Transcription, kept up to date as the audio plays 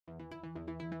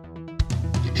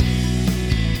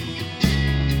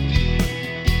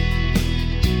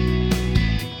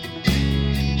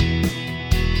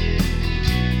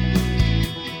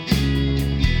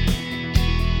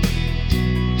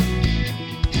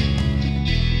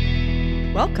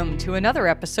Welcome to another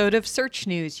episode of Search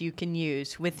News You Can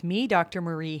Use with me, Dr.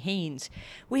 Marie Haynes.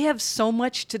 We have so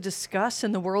much to discuss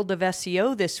in the world of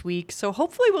SEO this week, so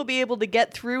hopefully we'll be able to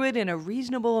get through it in a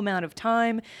reasonable amount of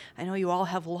time. I know you all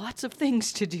have lots of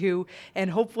things to do,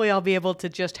 and hopefully I'll be able to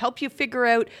just help you figure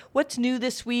out what's new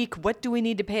this week, what do we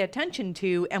need to pay attention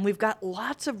to, and we've got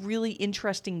lots of really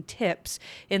interesting tips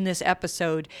in this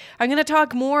episode. I'm going to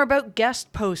talk more about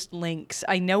guest post links.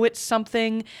 I know it's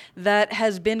something that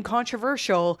has been controversial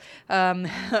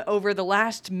over the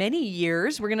last many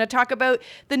years. We're going to talk about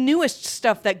the newest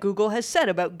stuff that Google has said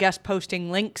about guest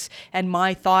posting links and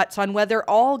my thoughts on whether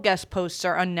all guest posts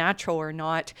are unnatural or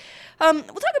not. We'll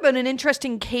talk about an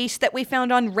interesting case that we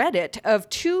found on Reddit of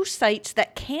two sites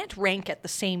that can't rank at the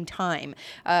same time.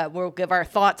 We'll give our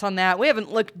thoughts on that. We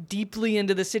haven't looked deeply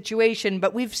into the situation,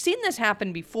 but we've seen this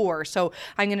happen before. So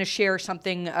I'm going to share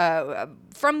something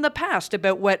from the past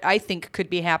about what I think could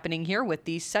be happening here with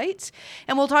these sites.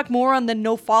 And we'll talk more on the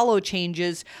no-follow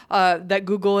changes that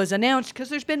Google has announced, because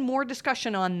there's been more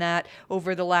discussion on that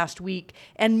over the last week,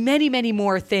 and many, many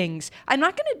more things. I'm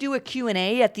not going to do a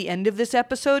Q&A at the end of this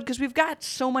episode because we've got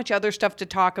so much other stuff to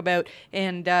talk about,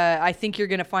 and I think you're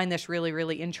going to find this really,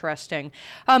 really interesting.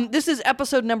 This is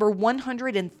episode number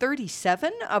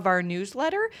 137 of our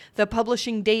newsletter. The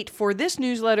publishing date for this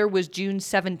newsletter was June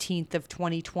 17th of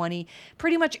 2020.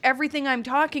 Pretty much everything I'm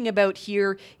talking about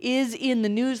here is in the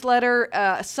newsletter.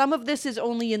 Some of this is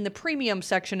only in the premium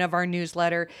section of our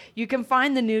newsletter. You can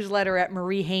find the newsletter at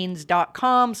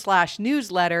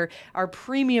mariehaynes.com/newsletter. Our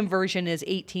premium version is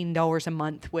 $18 a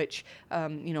month, which,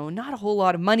 not a whole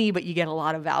lot of money, but you get a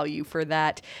lot of value for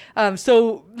that.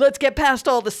 So let's get past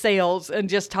all the sales and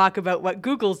just talk about what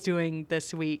Google's doing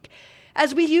this week.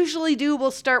 As we usually do,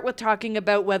 we'll start with talking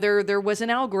about whether there was an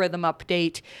algorithm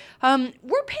update.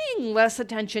 We're paying less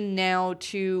attention now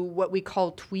to what we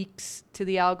call tweaks to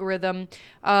the algorithm.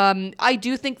 I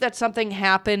do think that something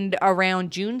happened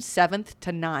around June 7th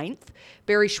to 9th.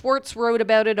 Barry Schwartz wrote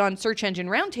about it on Search Engine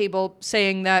Roundtable,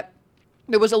 saying that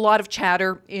there was a lot of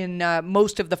chatter in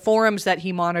most of the forums that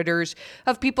he monitors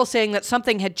of people saying that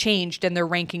something had changed and their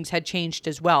rankings had changed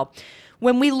as well.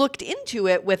 When we looked into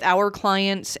it with our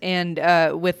clients and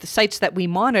with the sites that we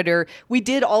monitor, we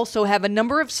did also have a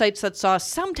number of sites that saw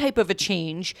some type of a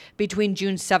change between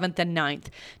June 7th and 9th.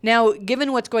 Now,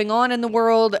 given what's going on in the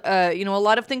world, a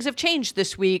lot of things have changed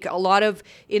this week.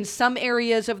 In some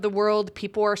areas of the world,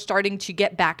 people are starting to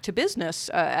get back to business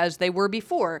as they were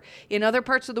before. In other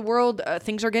parts of the world,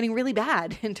 things are getting really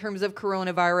bad in terms of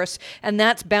coronavirus, and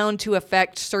that's bound to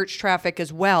affect search traffic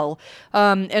as well.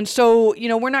 And so,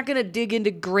 we're not going to dig into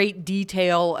great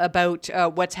detail about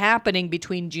what's happening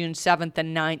between June 7th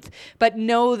and 9th, but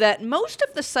know that most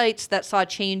of the sites that saw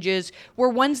changes were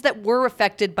ones that were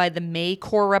affected by the May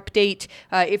core update.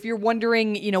 If you're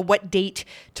wondering, what date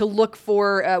to look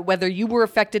for, whether you were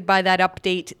affected by that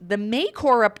update, the May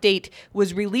core update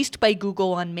was released by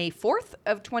Google on May 4th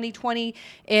of 2020,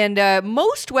 and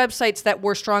most websites that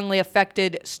were strongly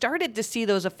affected started to see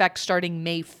those effects starting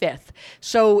May 5th.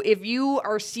 So if you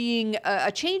are seeing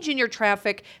a change in your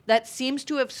traffic that seems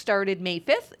to have started May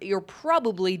 5th, you're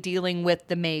probably dealing with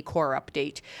the May core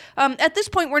update. At this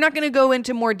point, we're not going to go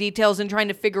into more details in trying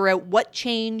to figure out what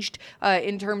changed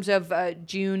in terms of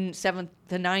June 7th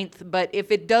the 9th, but if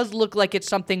it does look like it's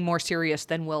something more serious,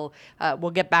 then we'll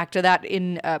get back to that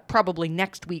in probably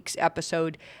next week's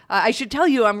episode. I should tell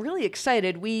you, I'm really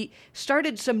excited. We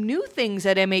started some new things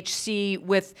at MHC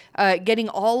with getting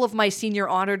all of my senior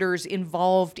auditors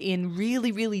involved in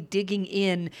really, really digging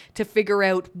in to figure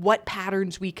out what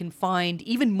patterns we can find,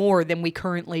 even more than we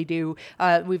currently do.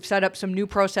 We've set up some new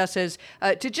processes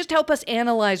to just help us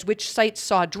analyze which sites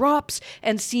saw drops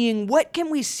and seeing what can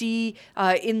we see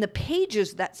in the pages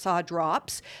that saw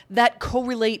drops that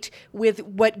correlate with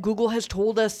what Google has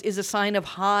told us is a sign of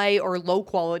high or low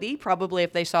quality, probably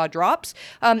if they saw drops.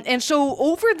 And so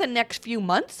over the next few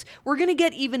months, we're going to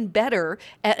get even better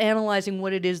at analyzing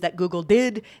what it is that Google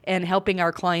did and helping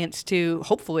our clients to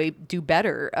hopefully do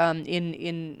better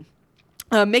in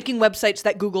making websites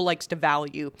that Google likes to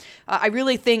value. I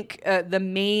really think the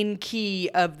main key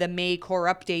of the May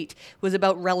core update was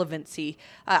about relevancy.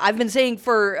 I've been saying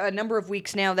for a number of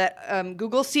weeks now that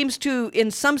Google seems to,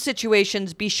 in some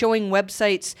situations, be showing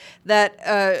websites that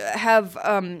have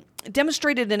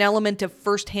demonstrated an element of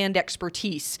firsthand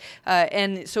expertise.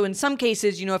 And so in some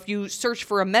cases, if you search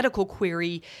for a medical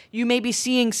query, you may be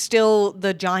seeing still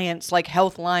the giants like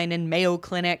Healthline and Mayo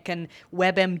Clinic and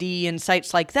WebMD and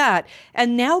sites like that.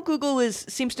 And now Google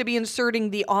seems to be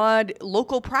inserting the odd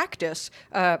local practice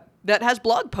that has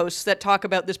blog posts that talk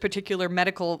about this particular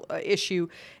medical issue.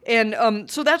 And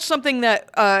so that's something that,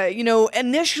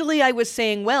 initially I was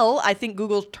saying, well, I think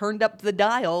Google's turned up the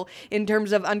dial in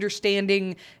terms of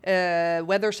understanding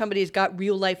whether somebody's got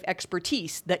real life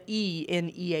expertise, the E in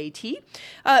EAT.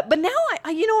 But now,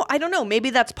 I don't know, maybe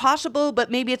that's possible,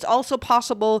 but maybe it's also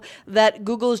possible that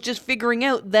Google is just figuring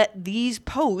out that these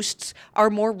posts are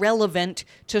more relevant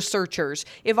to searchers.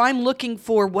 If I'm looking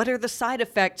for what are the side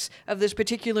effects of this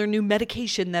particular new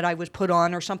medication that I was put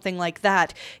on or something like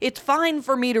that, it's fine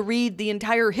for me to read the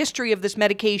entire history of this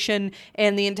medication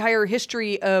and the entire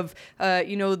history of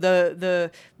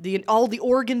all the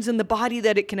organs in the body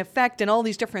that it can affect and all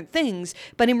these different things.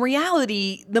 But in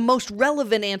reality, the most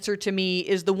relevant answer to me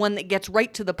is the one that gets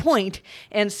right to the point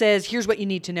and says, here's what you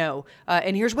need to know.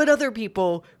 And here's what other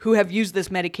people who have used this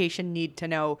medication need to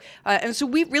know. And so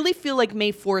we really feel like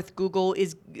May 4th, Google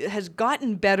has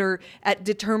gotten better at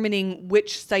determining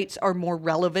which sites are more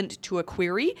relevant to a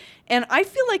query. And I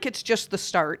feel like it's just the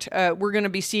start. We're going to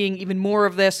be seeing even more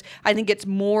of this. I think it's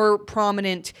more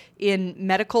prominent in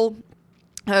medical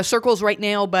circles right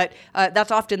now, but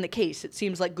that's often the case. It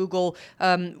seems like Google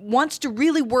wants to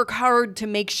really work hard to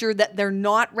make sure that they're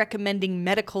not recommending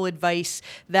medical advice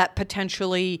that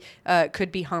potentially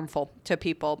could be harmful to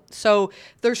people. So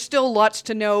there's still lots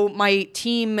to know. My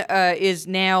team is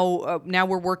now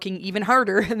we're working even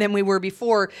harder than we were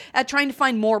before at trying to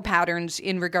find more patterns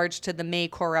in regards to the May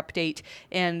core update,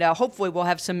 and hopefully we'll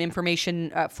have some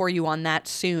information for you on that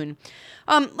soon.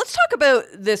 Let's talk about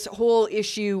this whole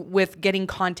issue with getting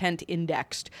content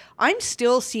indexed. I'm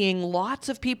still seeing lots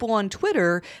of people on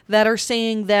Twitter that are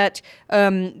saying that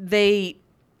they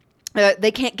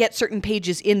can't get certain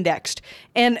pages indexed.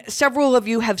 And several of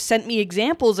you have sent me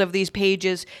examples of these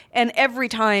pages. And every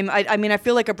time, I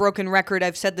feel like a broken record.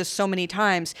 I've said this so many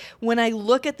times. When I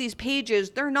look at these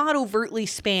pages, they're not overtly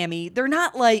spammy. They're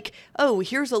not like, oh,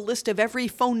 here's a list of every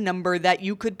phone number that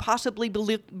you could possibly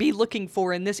be looking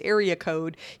for in this area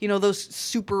code. You know, those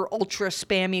super ultra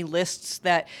spammy lists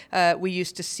that we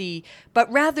used to see.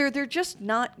 But rather, they're just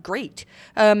not great.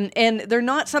 And they're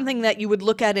not something that you would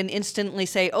look at and instantly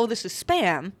say, oh, this is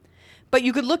spam. But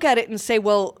you could look at it and say,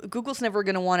 well, Google's never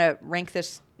going to want to rank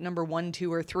this number 1,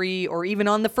 2, or 3, or even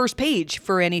on the first page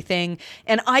for anything.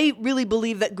 And I really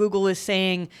believe that Google is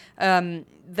saying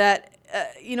that,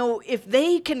 if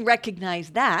they can recognize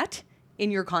that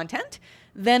in your content,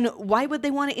 then why would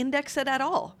they want to index it at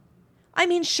all? I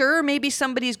mean, sure, maybe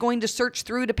somebody's going to search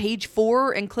through to page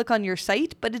 4 and click on your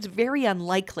site, but it's very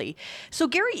unlikely. So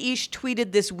Gary Illyes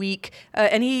tweeted this week,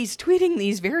 and he's tweeting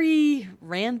these very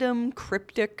random,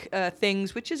 cryptic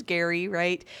things, which is Gary,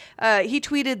 right? He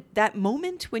tweeted, "That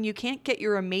moment when you can't get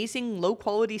your amazing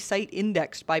low-quality site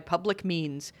indexed by public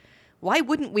means. Why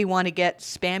wouldn't we want to get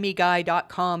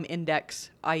spammyguy.com index?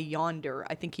 I yonder."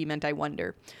 I think he meant I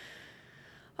wonder.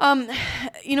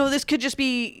 This could just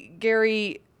be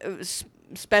Gary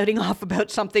spouting off about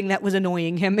something that was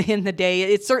annoying him in the day.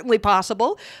 It's certainly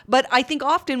possible, but I think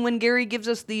often when Gary gives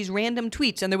us these random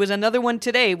tweets, and there was another one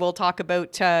today we'll talk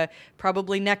about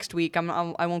probably next week.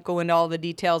 I won't go into all the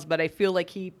details, but I feel like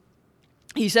he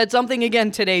said something again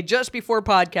today just before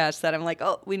podcast that I'm like,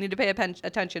 oh, we need to pay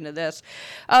attention to this.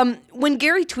 When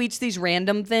Gary tweets these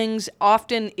random things,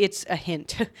 often it's a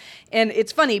hint. And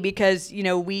it's funny because,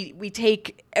 we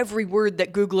take every word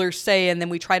that Googlers say and then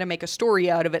we try to make a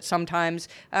story out of it sometimes.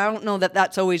 I don't know that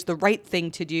that's always the right thing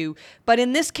to do. But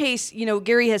in this case,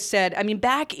 Gary has said,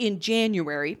 back in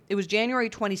January, it was January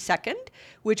 22nd,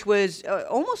 which was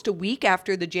almost a week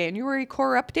after the January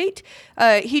core update,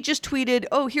 he just tweeted,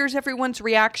 oh, here's everyone's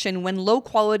reaction when low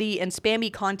quality and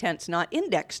spammy content's not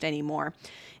indexed anymore.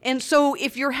 And so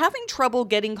if you're having trouble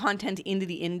getting content into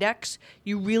the index,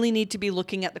 you really need to be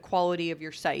looking at the quality of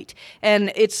your site.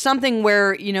 And it's something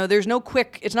where, there's no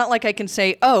it's not like I can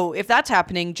say, oh, if that's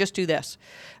happening, just do this.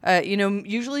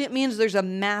 Usually it means there's a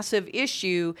massive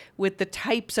issue with the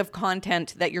types of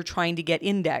content that you're trying to get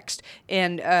indexed.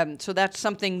 And so that's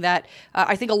something that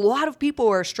I think a lot of people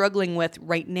are struggling with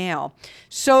right now.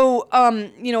 So,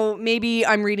 maybe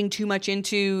I'm reading too much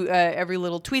into every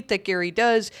little tweet that Gary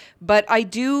does, but I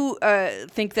do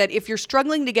think that if you're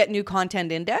struggling to get new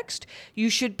content indexed, you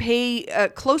should pay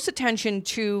close attention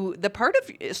to the part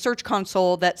of Search Console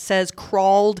Console that says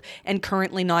crawled and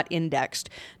currently not indexed.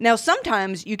 Now,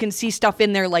 sometimes you can see stuff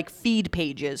in there like feed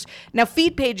pages. Now,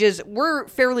 feed pages, we're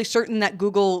fairly certain that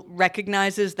Google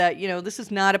recognizes that, this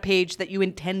is not a page that you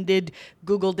intended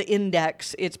Google to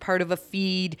index. It's part of a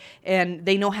feed, and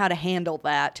they know how to handle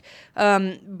that.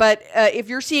 But if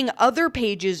you're seeing other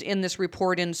pages in this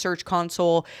report in Search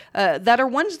Console that are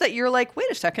ones that you're like,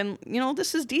 wait a second,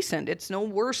 this is decent. It's no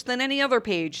worse than any other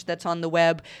page that's on the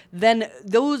web, then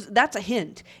that's a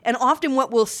hint. And often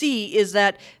what we'll see is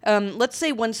that, let's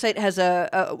say one site has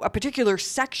a particular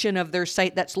section of their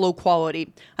site that's low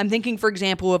quality. I'm thinking, for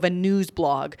example, of a news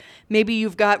blog. Maybe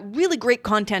you've got really great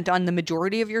content on the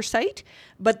majority of your site,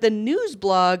 but the news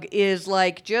blog is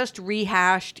like just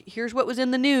rehashed. Here's what was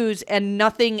in the news and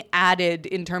nothing added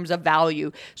in terms of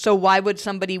value. So why would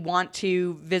somebody want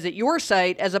to visit your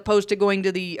site as opposed to going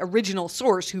to the original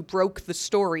source who broke the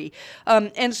story?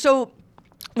 And so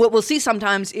what we'll see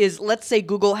sometimes is, let's say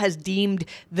Google has deemed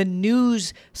the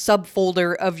news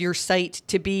subfolder of your site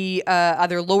to be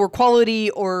either lower quality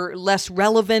or less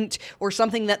relevant or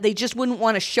something that they just wouldn't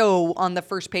want to show on the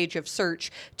first page of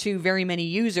search to very many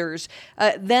users.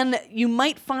 Then you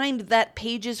might find that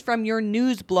pages from your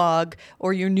news blog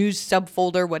or your news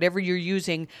subfolder, whatever you're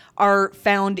using, are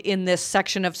found in this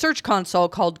section of Search Console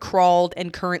called crawled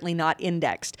and currently not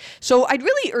indexed. So I'd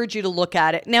really urge you to look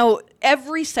at it. Now,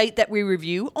 every site that we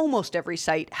review, almost every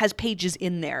site, has pages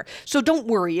in there. So don't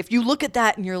worry. If you look at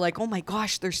that and you're like, oh my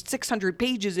gosh, there's 600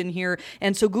 pages in here,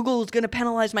 and so Google is going to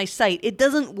penalize my site. It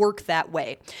doesn't work that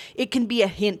way. It can be a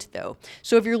hint, though.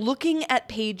 So if you're looking at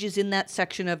pages in that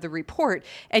section of the report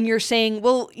and you're saying,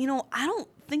 well, I don't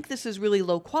think this is really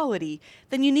low quality,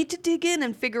 then you need to dig in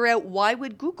and figure out why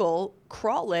would Google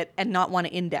crawl it and not want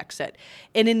to index it.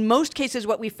 And in most cases,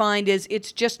 what we find is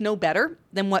it's just no better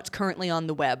than what's currently on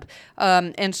the web.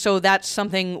 And so that's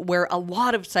something where a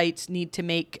lot of sites need to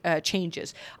make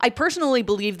changes. I personally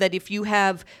believe that if you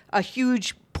have a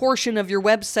huge portion of your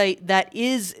website that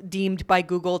is deemed by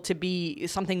Google to be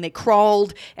something they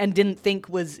crawled and didn't think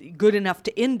was good enough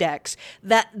to index,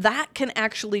 that can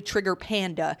actually trigger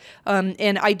Panda.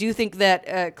 And I do think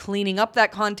that cleaning up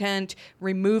that content,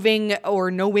 removing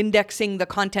or no indexing the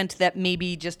content that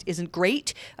maybe just isn't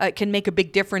great, can make a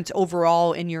big difference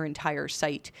overall in your entire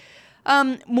site.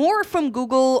 More from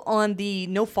Google on the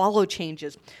no-follow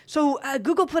changes. So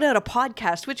Google put out a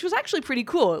podcast, which was actually pretty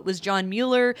cool. It was John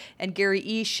Mueller and Gary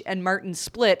Ish and Martin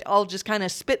Splitt all just kind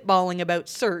of spitballing about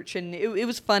search. And it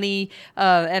was funny,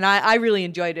 and I really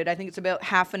enjoyed it. I think it's about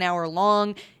half an hour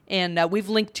long. And we've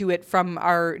linked to it from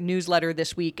our newsletter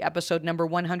this week, episode number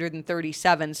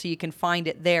 137, so you can find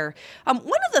it there. One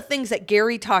of the things that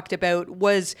Gary talked about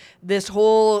was this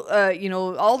whole,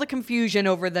 all the confusion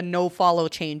over the no-follow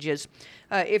changes.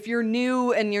 If you're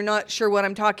new and you're not sure what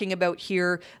I'm talking about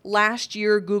here, last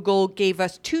year Google gave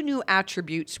us 2 new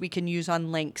attributes we can use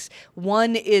on links.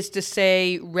 One is to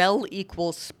say rel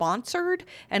equals sponsored,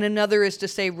 and another is to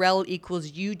say rel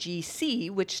equals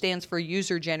UGC, which stands for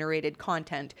user-generated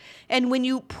content. And when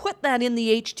you put that in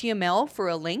the HTML for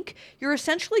a link, you're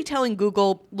essentially telling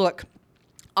Google, look,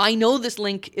 I know this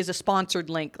link is a sponsored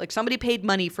link. Like somebody paid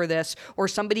money for this, or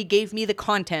somebody gave me the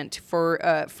content for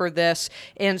this.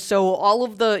 And so all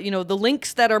of the, the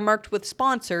links that are marked with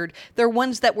sponsored, they're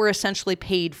ones that were essentially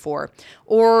paid for.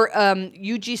 Or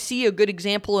UGC, a good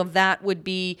example of that would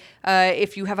be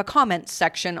if you have a comments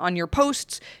section on your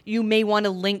posts, you may want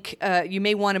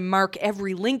to mark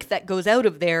every link that goes out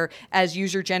of there as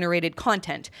user-generated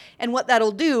content. And what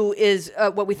that'll do is,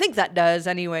 what we think that does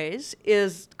anyways,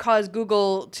 is cause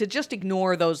Google to just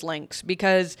ignore those links,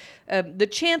 because the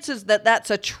chances that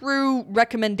that's a true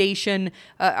recommendation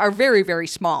are very, very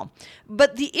small.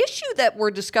 But the issue that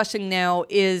we're discussing now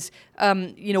is,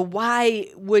 why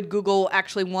would Google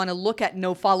actually want to look at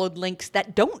no-followed links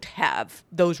that don't have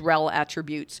those rel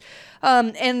attributes?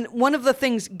 And one of the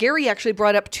things, Gary actually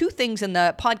brought up 2 things in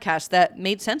the podcast that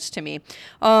made sense to me.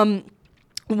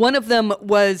 One of them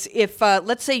was if,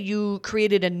 let's say you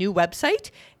created a new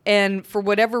website and for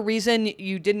whatever reason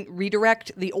you didn't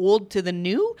redirect the old to the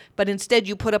new, but instead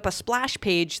you put up a splash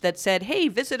page that said, hey,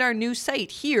 visit our new site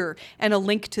here, and a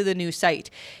link to the new site.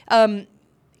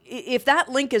 If that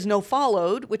link is no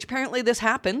followed, which apparently this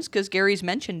happens because Gary's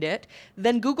mentioned it,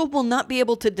 then Google will not be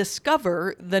able to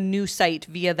discover the new site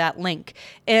via that link.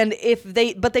 And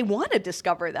but they want to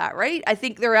discover that, right? I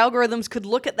think their algorithms could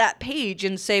look at that page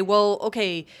and say, well,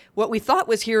 okay, what we thought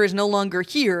was here is no longer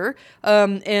here.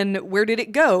 And where did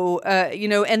it go?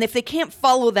 And if they can't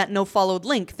follow that no followed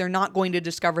link, they're not going to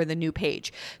discover the new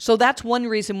page. So that's one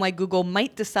reason why Google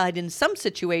might decide in some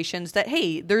situations that,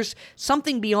 hey, there's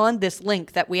something beyond this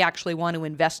link that we they actually want to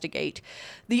investigate.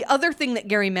 The other thing that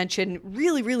Gary mentioned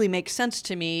really, really makes sense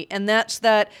to me, and that's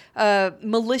that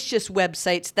malicious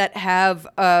websites that have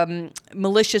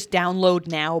malicious download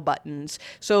now buttons.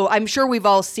 So I'm sure we've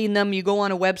all seen them. You go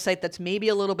on a website that's maybe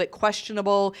a little bit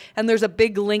questionable, and there's a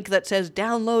big link that says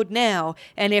download now.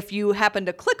 And if you happen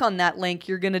to click on that link,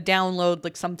 you're going to download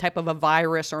like some type of a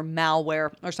virus or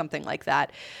malware or something like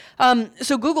that.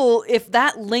 So Google, if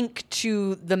that link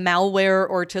to the malware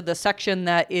or to the section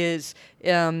that is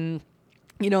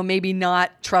maybe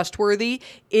not trustworthy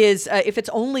is if it's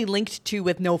only linked to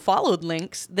with no followed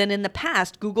links, then in the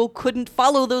past, Google couldn't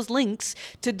follow those links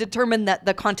to determine that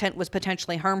the content was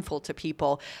potentially harmful to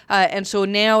people. And so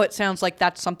now it sounds like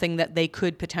that's something that they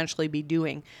could potentially be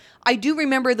doing. I do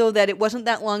remember, though, that it wasn't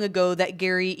that long ago that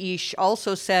Gary Illyes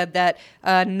also said that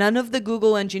none of the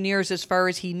Google engineers, as far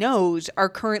as he knows, are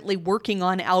currently working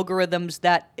on algorithms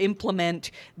that implement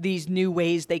these new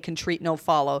ways they can treat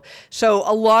nofollow. So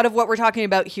a lot of what we're talking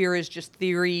about here is just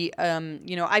theory.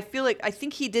 I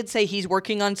think he did say he's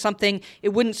working on something. It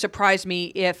wouldn't surprise me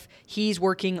if he's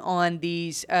working on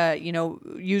these,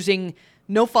 using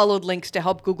no followed links to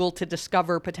help Google to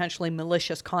discover potentially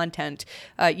malicious content.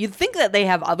 You'd think that they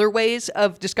have other ways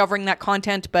of discovering that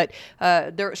content, but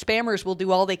their spammers will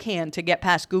do all they can to get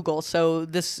past Google. So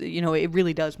this, it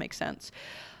really does make sense.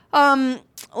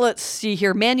 Let's see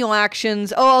here. Manual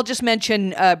actions. I'll just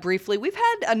mention briefly, we've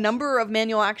had a number of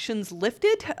manual actions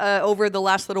lifted over the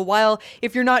last little while.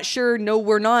 If you're not sure, no,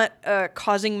 we're not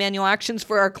causing manual actions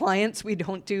for our clients. We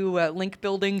don't do link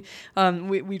building.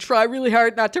 We try really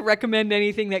hard not to recommend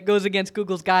anything that goes against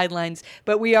Google's guidelines,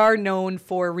 but we are known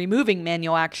for removing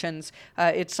manual actions.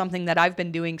 It's something that I've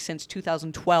been doing since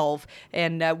 2012,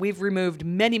 and we've removed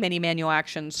many, many manual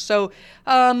actions. So,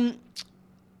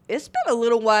 it's been a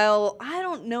little while. I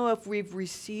don't know if we've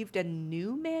received a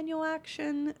new manual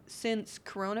action since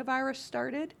coronavirus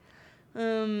started.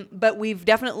 But we've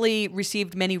definitely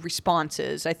received many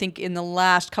responses. I think in the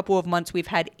last couple of months, we've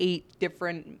had 8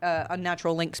 different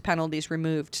unnatural links penalties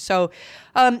removed. So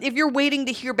if you're waiting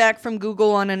to hear back from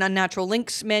Google on an unnatural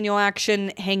links manual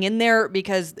action, hang in there,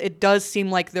 because it does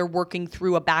seem like they're working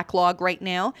through a backlog right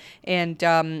now. And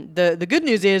the good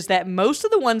news is that most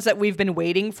of the ones that we've been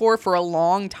waiting for a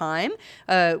long time,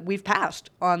 we've passed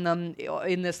on them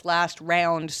in this last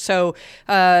round. So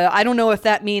I don't know if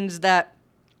that means that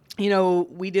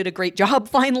we did a great job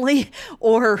finally,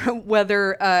 or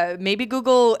whether maybe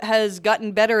Google has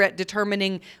gotten better at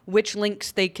determining which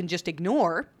links they can just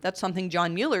ignore. That's something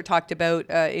John Mueller talked about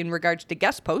in regards to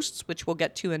guest posts, which we'll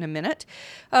get to in a minute.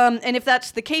 And if that's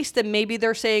the case, then maybe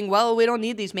they're saying, well, we don't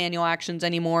need these manual actions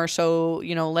anymore, so,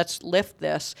 let's lift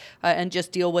this and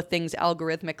just deal with things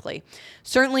algorithmically.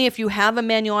 Certainly, if you have a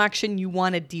manual action, you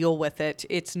want to deal with it.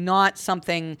 It's not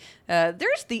something,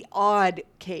 there's the odd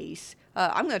case.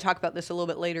 I'm going to talk about this a little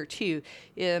bit later, too.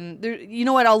 You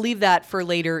know what? I'll leave that for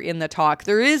later in the talk.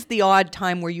 There is the odd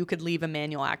time where you could leave a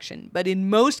manual action. But in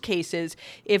most cases,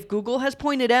 if Google has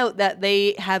pointed out that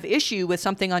they have issue with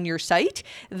something on your site,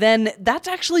 then that's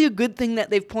actually a good thing that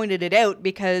they've pointed it out,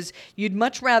 because you'd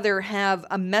much rather have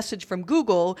a message from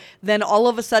Google than all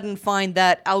of a sudden find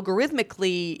that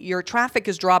algorithmically your traffic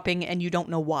is dropping and you don't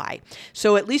know why.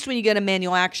 So at least when you get a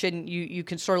manual action, you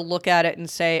can sort of look at it and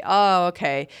say, oh,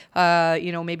 okay,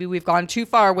 maybe we've gone too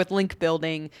far with link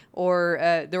building, or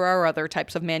there are other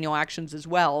types of manual actions as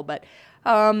well. But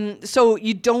so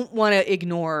you don't want to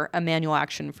ignore a manual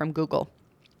action from Google.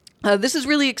 This is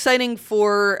really exciting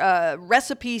for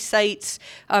recipe sites.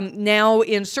 Now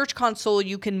in Search Console,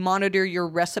 you can monitor your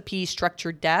recipe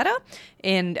structured data.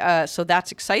 And so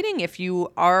that's exciting. If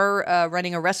you are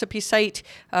running a recipe site,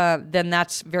 then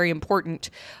that's very important.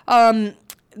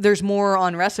 There's more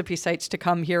on recipe sites to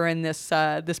come here in this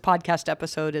podcast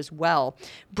episode as well.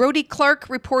 Brody Clark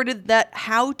reported that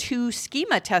how-to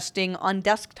schema testing on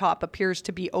desktop appears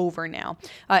to be over now.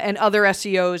 And other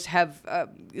SEOs have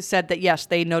said that, yes,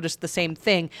 they noticed the same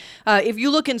thing. If you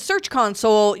look in Search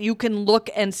Console, you can look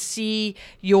and see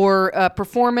your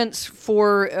performance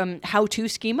for how-to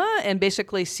schema, and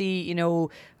basically see,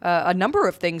 a number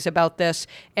of things about this.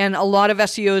 And a lot of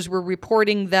SEOs were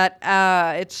reporting that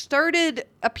it started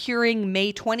appearing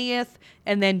May 20th,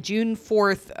 and then June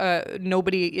 4th,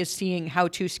 nobody is seeing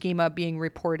how-to schema being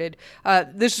reported.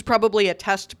 This is probably a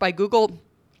test by Google,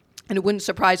 and it wouldn't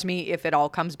surprise me if it all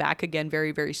comes back again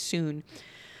very, very soon.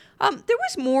 There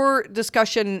was more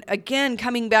discussion, again,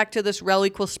 coming back to this rel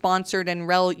equals sponsored and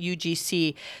rel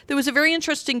UGC. There was a very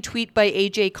interesting tweet by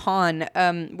AJ Khan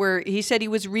where he said he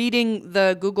was reading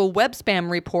the Google web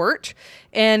spam report,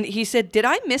 and he said, did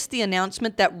I miss the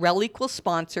announcement that rel equals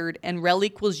sponsored and rel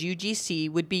equals UGC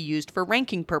would be used for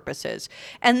ranking purposes?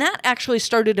 And that actually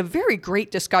started a very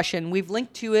great discussion. We've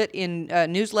linked to it in a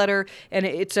newsletter, and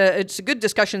it's a good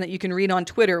discussion that you can read on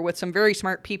Twitter with some very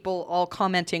smart people all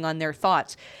commenting on their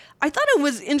thoughts. I thought it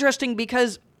was interesting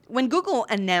because when Google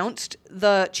announced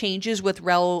the changes with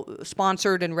rel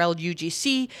sponsored and rel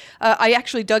UGC, I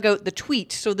actually dug out the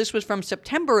tweet. So this was from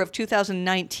September of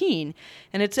 2019.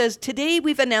 And it says, today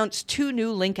we've announced 2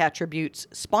 new link attributes,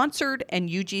 sponsored and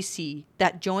UGC,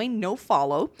 that join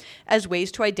nofollow as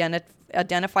ways to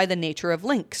identify the nature of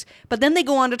links. But then they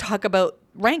go on to talk about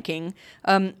ranking.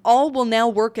 All will now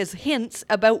work as hints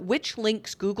about which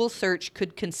links Google search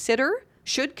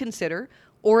should consider,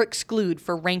 or exclude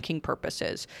for ranking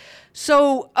purposes.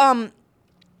 So I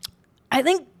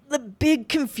think the big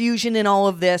confusion in all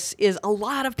of this is a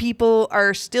lot of people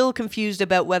are still confused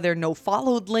about whether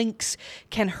no-followed links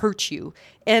can hurt you.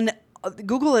 And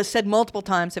Google has said multiple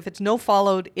times, if it's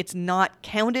no-followed, it's not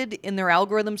counted in their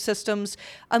algorithm systems,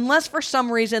 unless for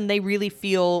some reason they really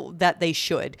feel that they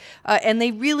should. And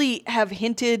they really have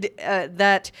hinted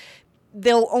that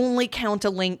they'll only count a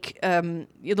link, they'll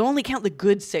only count the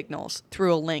good signals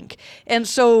through a link. And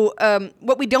so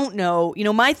what we don't know,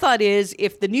 my thought is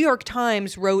if the New York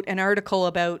Times wrote an article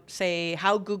about, say,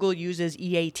 how Google uses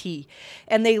EAT,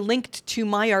 and they linked to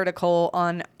my article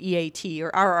on EAT,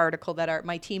 or our article that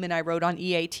my team and I wrote on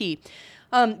EAT,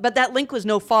 but that link was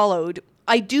no-followed,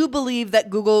 I do believe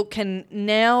that Google can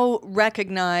now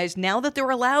recognize, now that they're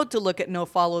allowed to look at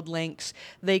no-followed links,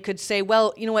 they could say,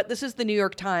 well, you know what, this is the New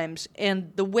York Times,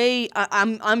 and the way,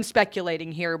 I'm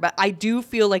speculating here, but I do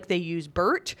feel like they use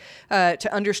BERT to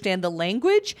understand the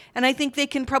language, and I think they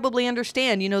can probably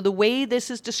understand, the way this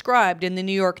is described in the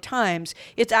New York Times,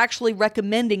 it's actually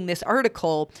recommending this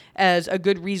article as a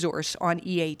good resource on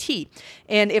EAT.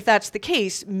 And if that's the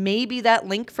case, maybe that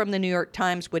link from the New York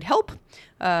Times would help.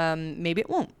 Maybe it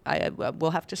won't.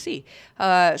 We'll have to see.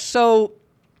 I feel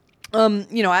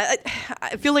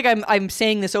like I'm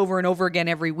saying this over and over again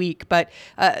every week, but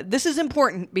this is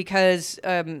important because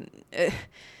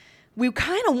we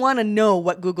kind of want to know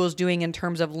what Google's doing in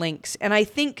terms of links. And I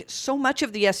think so much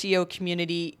of the SEO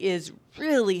community is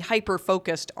really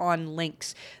hyper-focused on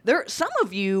links. Some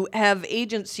of you have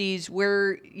agencies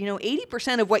where,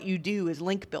 80% of what you do is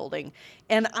link building.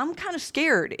 And I'm kind of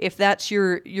scared if that's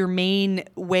your main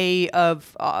way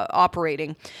of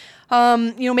operating.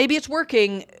 Maybe it's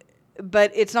working,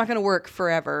 but it's not going to work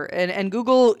forever. And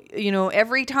Google,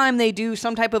 every time they do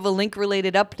some type of a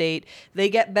link-related update, they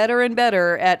get better and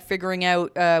better at figuring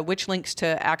out which links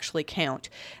to actually count.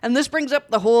 And this brings up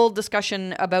the whole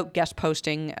discussion about guest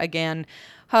posting again.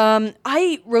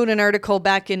 I wrote an article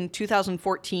back in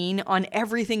 2014 on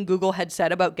everything Google had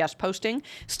said about guest posting.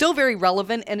 Still very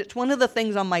relevant, and it's one of the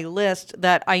things on my list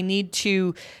that I need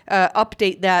to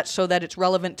update that so that it's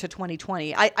relevant to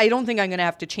 2020. I don't think I'm going to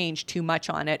have to change too much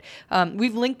on it.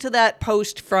 We've linked to that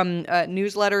post from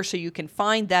newsletter, so you can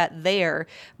find that there.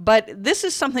 But this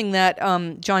is something that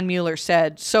John Mueller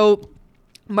said. So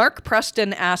Mark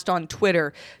Preston asked on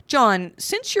Twitter, John,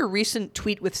 since your recent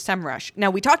tweet with SEMrush, now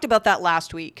we talked about that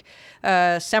last week.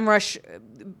 SEMrush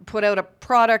put out a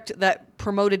product that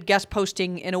promoted guest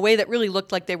posting in a way that really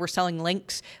looked like they were selling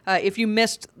links. If you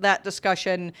missed that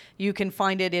discussion, you can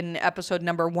find it in episode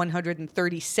number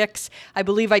 136. I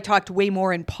believe I talked way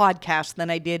more in podcast than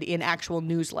I did in actual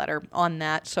newsletter on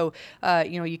that. So,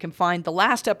 you can find the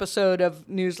last episode of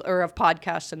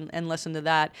podcast and listen to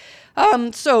that.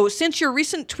 So since your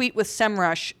recent tweet with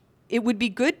SEMrush, it would be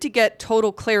good to get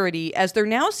total clarity, as there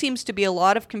now seems to be a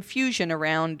lot of confusion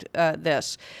around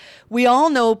this. We all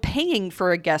know paying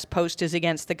for a guest post is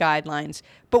against the guidelines,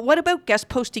 but what about guest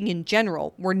posting in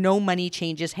general, where no money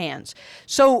changes hands?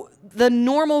 So the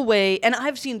normal way, and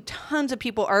I've seen tons of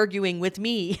people arguing with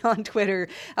me on Twitter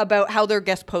about how their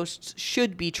guest posts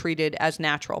should be treated as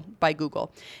natural by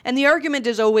Google. And the argument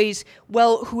is always,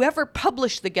 well, whoever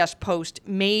published the guest post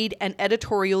made an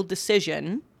editorial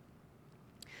decision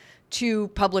to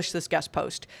publish this guest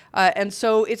post. And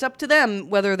so it's up to them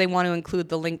whether they want to include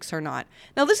the links or not.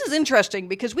 Now, this is interesting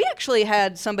because we actually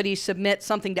had somebody submit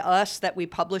something to us that we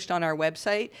published on our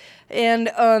website.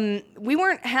 And we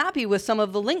weren't happy with some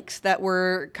of the links that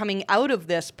were coming out of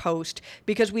this post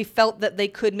because we felt that they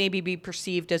could maybe be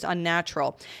perceived as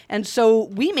unnatural. And so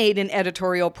we made an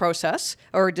editorial process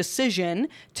or a decision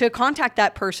to contact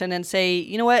that person and say,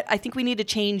 you know what, I think we need to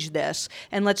change this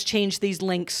and let's change these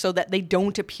links so that they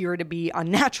don't appear to be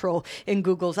unnatural in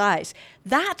Google's eyes.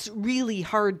 That's really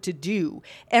hard to do.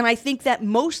 And I think that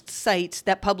most sites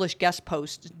that publish guest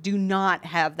posts do not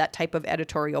have that type of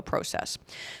editorial process.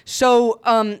 So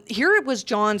here it was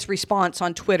John's response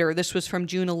on Twitter. This was from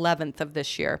June 11th of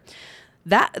this year.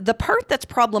 The part that's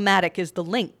problematic is the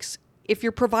links. If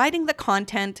you're providing the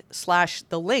content /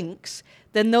 the links,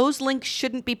 then those links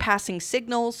shouldn't be passing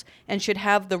signals and should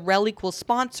have the rel equals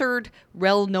sponsored,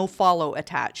 rel no follow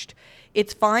attached.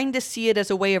 It's fine to see it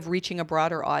as a way of reaching a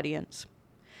broader audience.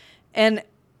 And,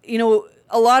 you know,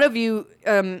 a lot of you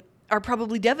are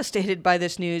probably devastated by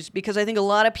this news because I think a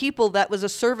lot of people, that was a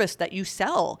service that you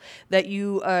sell, that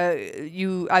you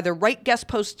either write guest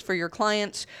posts for your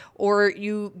clients or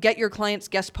you get your clients'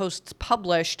 guest posts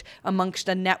published amongst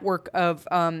a network of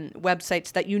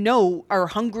websites that you know are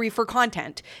hungry for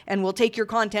content and will take your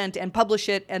content and publish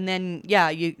it, and then,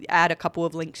 you add a couple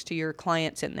of links to your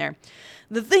clients in there.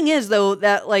 The thing is, though,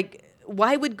 that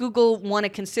why would Google want to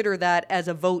consider that as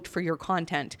a vote for your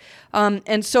content?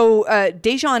 And so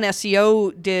Dejan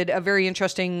SEO did a very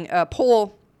interesting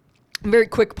poll, a very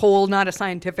quick poll, not a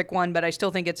scientific one, but I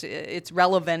still think it's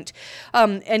relevant.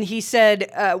 And he said,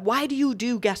 why do you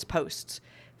do guest posts?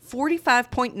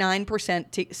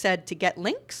 45.9% said to get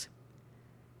links,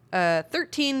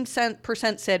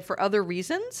 13% said for other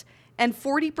reasons, and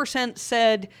 40%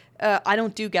 said, I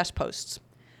don't do guest posts.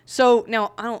 So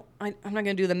now I'm not going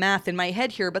to do the math in my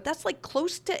head here, but that's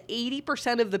close to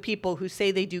 80% of the people who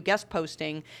say they do guest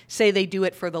posting say they do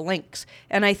it for the links.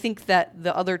 And I think that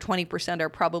the other 20% are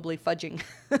probably fudging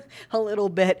a little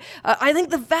bit. I think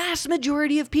the vast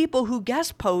majority of people who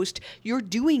guest post, you're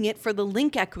doing it for the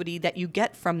link equity that you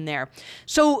get from there.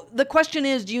 So the question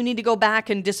is, do you need to go back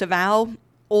and disavow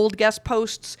old guest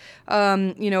posts?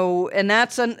 And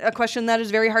that's a question that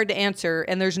is very hard to answer,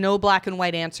 and there's no black and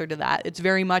white answer to that. It's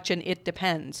very much an it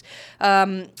depends.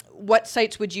 What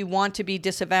sites would you want to be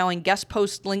disavowing guest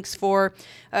post links for?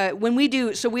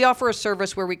 We offer a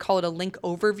service where we call it a link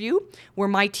overview, where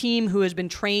my team, who has been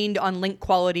trained on link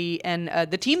quality, and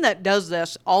the team that does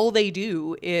this, all they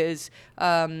do is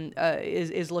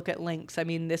look at links. I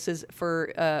mean, this is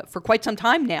for quite some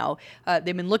time now.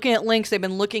 They've been looking at links. They've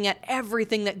been looking at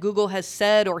everything that Google has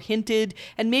said or hinted,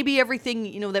 and maybe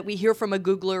everything that we hear from a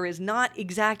Googler is not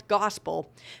exact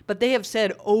gospel, but they have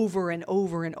said over and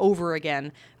over and over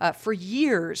again for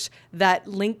years that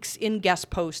links in guest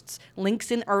posts,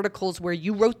 links in articles where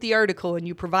you wrote the article and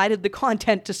you provided the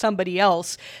content to somebody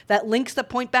else, that links that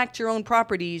point back to your own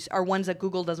properties are ones that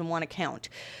Google doesn't want to count.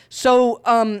 So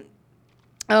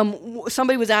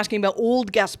somebody was asking about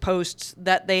old guest posts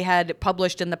that they had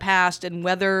published in the past and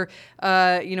whether,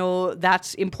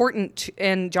 that's important.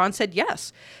 And John said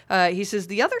yes. He says,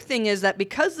 the other thing is that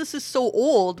because this is so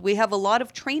old, we have a lot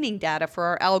of training data for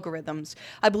our algorithms.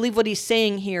 I believe what he's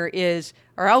saying here is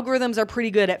our algorithms are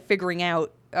pretty good at figuring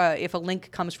out if a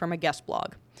link comes from a guest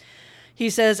blog. He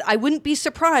says, I wouldn't be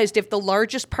surprised if the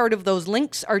largest part of those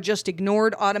links are just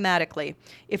ignored automatically.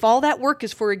 If all that work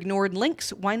is for ignored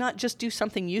links, why not just do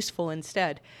something useful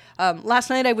instead? Last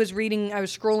night I was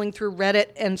scrolling through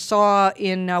Reddit and saw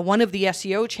in one of the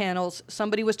SEO channels,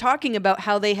 somebody was talking about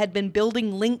how they had been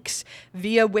building links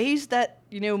via ways that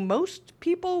most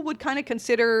people would kind of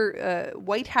consider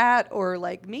white hat or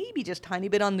maybe just tiny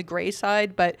bit on the gray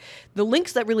side, but the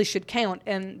links that really should count.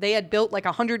 And they had built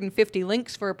 150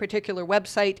 links for a particular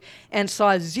website and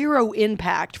saw zero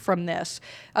impact from this.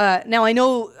 Now I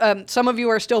know some of you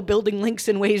are still building links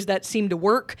in ways that seem to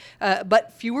work,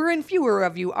 but fewer and fewer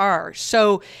of you are.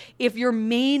 So if your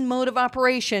main mode of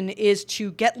operation is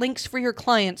to get links for your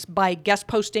clients by guest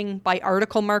posting, by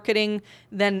article marketing,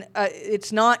 then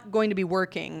it's not going to be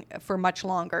working for much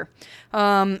longer.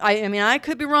 I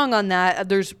could be wrong on that.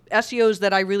 There's SEOs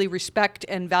that I really respect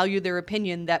and value their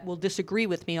opinion that will disagree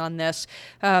with me on this.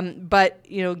 But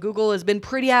Google has been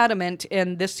pretty adamant,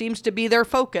 and this seems to be their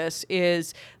focus,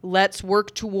 is let's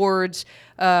work towards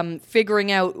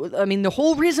figuring out, the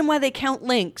whole reason why they count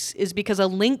links is because a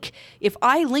link, if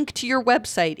I link to your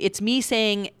website, it's me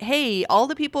saying, hey, all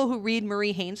the people who read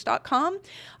mariehaynes.com,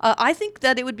 I think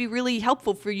that it would be really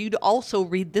helpful for you to also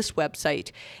read this website.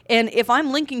 website. And if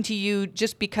I'm linking to you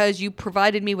just because you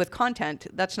provided me with content,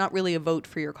 that's not really a vote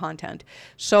for your content.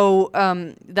 So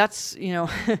that's,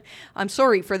 I'm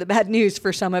sorry for the bad news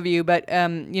for some of you, but,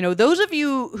 those of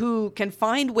you who can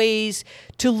find ways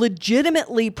to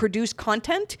legitimately produce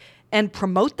content and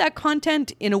promote that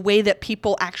content in a way that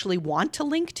people actually want to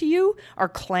link to you, are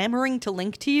clamoring to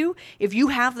link to you. If you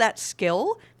have that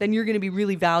skill, then you're going to be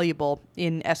really valuable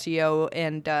in SEO,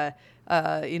 and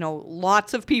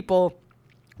lots of people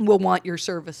will want your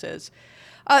services.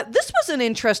 This was an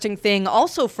interesting thing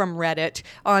also from Reddit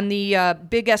on the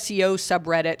Big SEO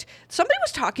subreddit. Somebody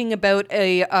was talking about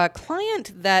a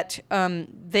client that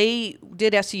they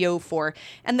did SEO for,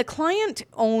 and the client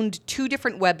owned two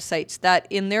different websites that,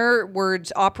 in their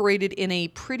words, operated in a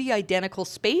pretty identical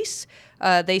space.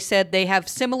 They said they have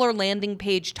similar landing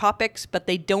page topics, but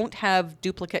they don't have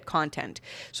duplicate content.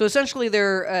 So essentially,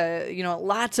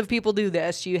 lots of people do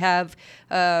this. You have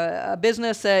a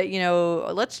business that,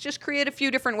 let's just create a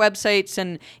few different websites.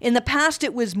 And in the past,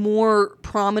 it was more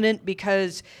prominent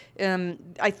because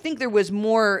I think there was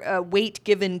more weight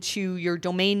given to your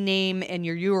domain name and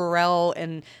your URL,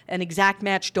 and an exact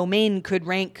match domain could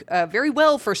rank very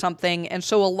well for something. And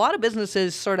so a lot of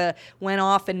businesses sort of went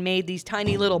off and made these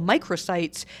tiny little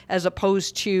microsites as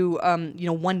opposed to,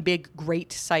 one big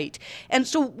great site. And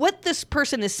so what this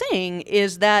person is saying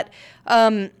is that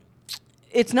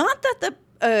it's not that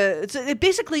it's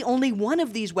basically only one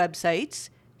of these websites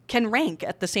can rank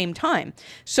at the same time.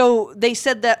 So they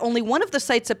said that only one of the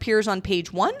sites appears on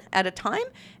page 1 at a time,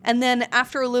 and then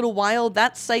after a little while,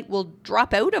 that site will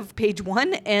drop out of page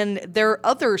 1, and their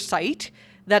other site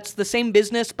that's the same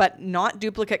business but not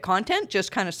duplicate content, just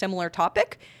kind of similar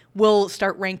topic, will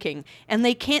start ranking. And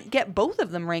they can't get both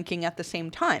of them ranking at the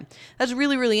same time. That's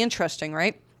really, really interesting,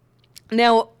 right?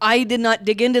 Now, I did not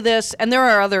dig into this, and there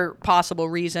are other possible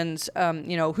reasons,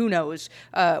 who knows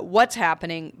what's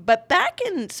happening. But back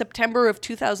in September of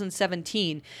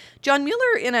 2017, John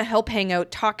Mueller in a Help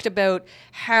Hangout talked about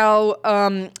how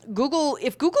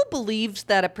if Google believes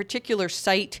that a particular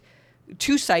site,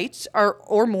 two sites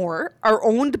or more are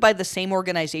owned by the same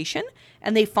organization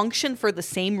and they function for the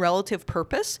same relative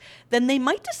purpose, then they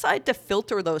might decide to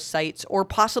filter those sites or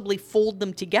possibly fold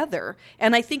them together.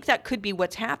 And I think that could be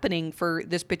what's happening for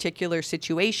this particular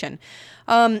situation.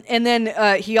 And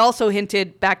then he also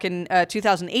hinted back in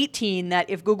 2018 that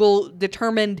if Google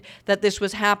determined that this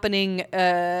was happening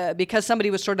because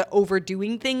somebody was sort of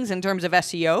overdoing things in terms of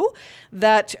SEO,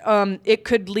 that it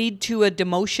could lead to a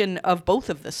demotion of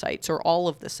both of the sites or all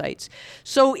of the sites.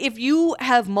 So if you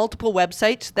have multiple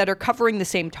websites that are covering the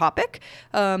same topic,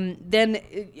 then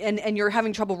and you're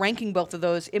having trouble ranking both of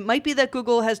those, it might be that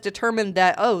Google has determined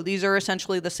that, these are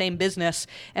essentially the same business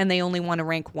and they only want to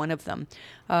rank one of them.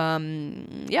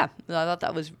 I thought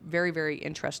that was very, very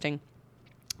interesting.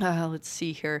 Let's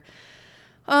see here.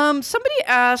 Somebody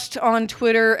asked on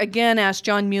Twitter, again, asked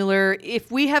John Mueller, if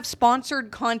we have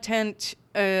sponsored content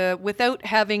without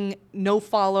having no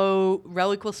follow,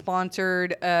 Reliqual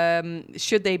sponsored,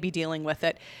 should they be dealing with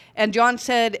it? And John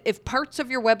said, if parts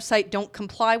of your website don't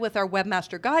comply with our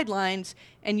Webmaster Guidelines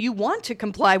and you want to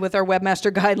comply with our Webmaster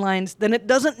Guidelines, then it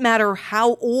doesn't matter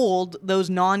how old those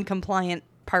non-compliant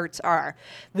parts are.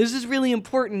 This is really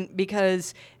important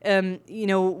because,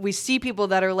 we see people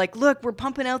that are like, look, we're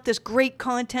pumping out this great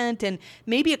content, and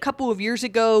maybe a couple of years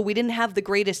ago, we didn't have the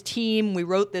greatest team. We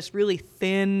wrote this really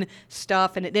thin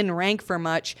stuff and it didn't rank for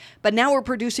much, but now we're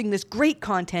producing this great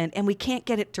content and we can't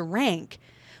get it to rank.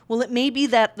 Well, it may be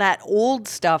that old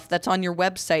stuff that's on your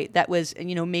website that was,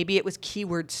 maybe it was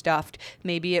keyword stuffed.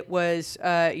 Maybe it was,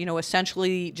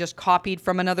 essentially just copied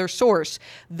from another source.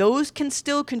 Those can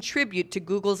still contribute to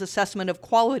Google's assessment of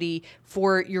quality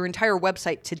for your entire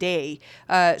website today.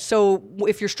 So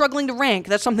if you're struggling to rank,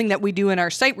 that's something that we do in our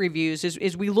site reviews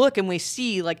is we look and we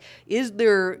see,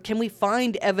 can we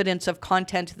find evidence of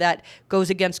content that goes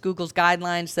against Google's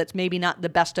guidelines that's maybe not the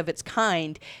best of its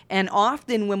kind? And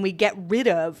often when we get rid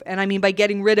of, and I mean by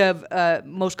getting rid of,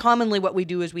 most commonly what we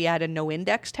do is we add a no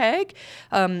index tag.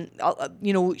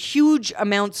 Huge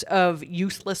amounts of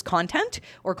useless content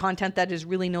or content that is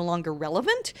really no longer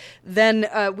relevant, then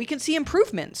we can see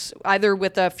improvements either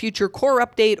with a future core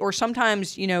update or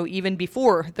sometimes, even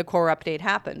before the core update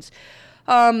happens.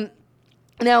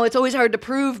 Now, it's always hard to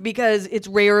prove because it's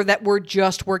rare that we're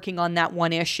just working on that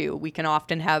one issue. We can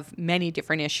often have many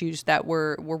different issues that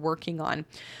we're working on.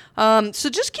 So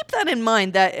just keep that in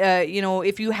mind that,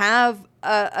 if you have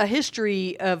a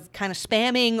history of kind of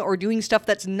spamming or doing stuff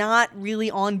that's not really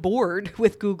on board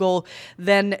with Google,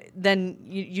 then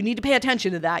you need to pay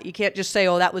attention to that. You can't just say,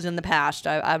 oh, that was in the past,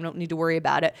 I don't need to worry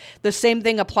about it. The same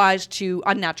thing applies to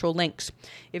unnatural links.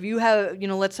 If you have,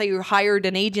 let's say you hired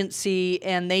an agency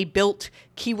and they built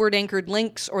keyword anchored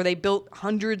links, or they built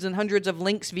hundreds and hundreds of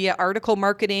links via article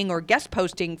marketing or guest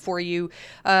posting for you,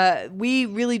 we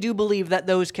really do believe that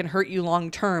those can hurt you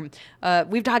long term.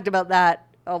 We've talked about that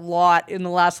a lot in the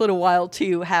last little while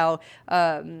too, how,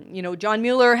 John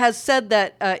Mueller has said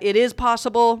that it is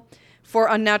possible for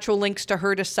unnatural links to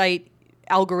hurt a site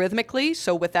algorithmically,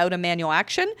 so without a manual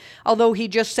action. Although he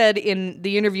just said in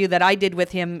the interview that I did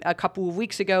with him a couple of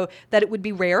weeks ago that it would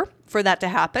be rare for that to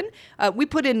happen. We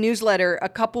put in newsletter a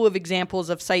couple of examples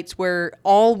of sites where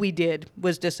all we did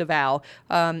was disavow.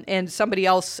 And somebody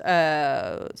else,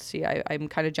 let's see, I'm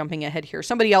kind of jumping ahead here.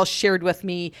 Somebody else shared with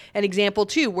me an example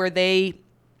too, where they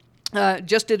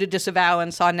just did a disavow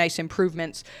and saw nice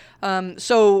improvements. Old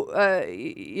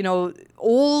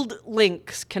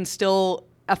links can still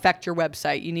affect your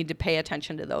website. You need to pay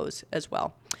attention to those as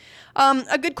well.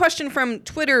 A good question from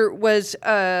Twitter was,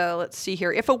 let's see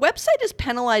here. If a website is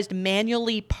penalized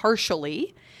manually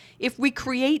partially, if we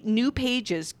create new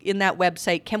pages in that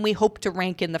website, can we hope to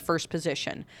rank in the first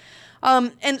position?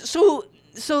 So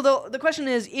the question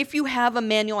is, if you have a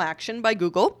manual action by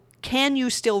Google, can you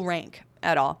still rank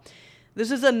at all?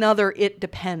 This is another it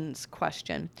depends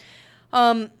question.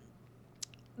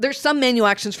 There's some manual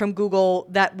actions from Google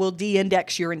that will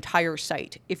de-index your entire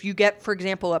site. If you get, for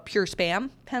example, a pure spam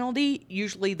penalty,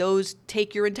 usually those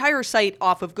take your entire site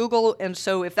off of Google. And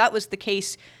so if that was the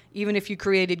case, even if you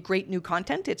created great new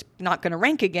content, it's not going to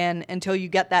rank again until you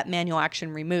get that manual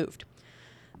action removed.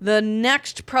 The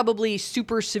next probably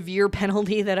super severe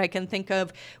penalty that I can think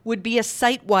of would be a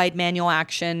site-wide manual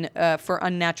action for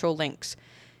unnatural links.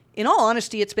 In all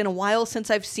honesty, it's been a while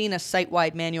since I've seen a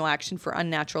site-wide manual action for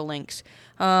unnatural links.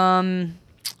 I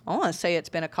want to say it's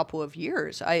been a couple of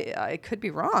years. I could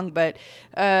be wrong, but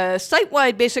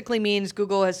site-wide basically means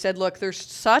Google has said, look, there's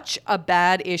such a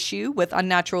bad issue with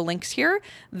unnatural links here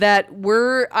that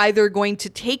we're either going to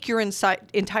take your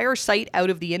entire site out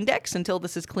of the index until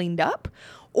this is cleaned up,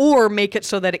 or make it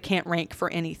so that it can't rank for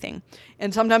anything.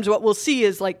 And sometimes what we'll see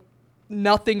is like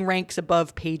nothing ranks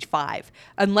above page 5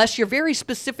 unless you're very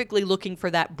specifically looking for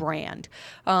that brand.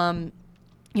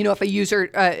 If a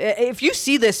user, if you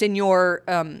see this in your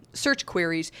search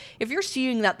queries, if you're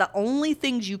seeing that the only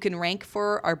things you can rank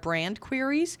for are brand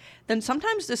queries, then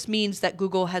sometimes this means that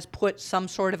Google has put some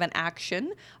sort of an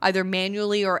action, either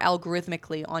manually or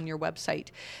algorithmically, on your website.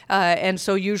 And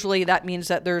so usually that means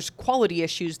that there's quality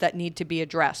issues that need to be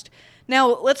addressed. Now,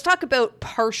 let's talk about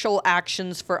partial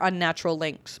actions for unnatural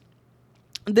links.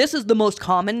 This is the most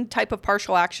common type of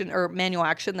partial action or manual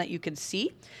action that you can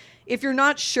see. If you're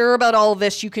not sure about all of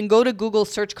this, you can go to Google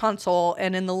Search Console,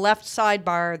 and in the left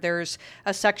sidebar, there's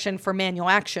a section for manual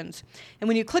actions. And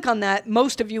when you click on that,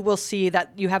 most of you will see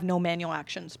that you have no manual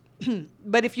actions.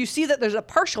 But if you see that there's a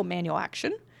partial manual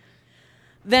action,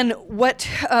 then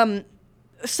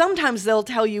sometimes they'll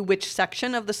tell you which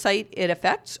section of the site it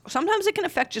affects. Sometimes it can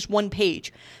affect just one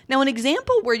page. Now, an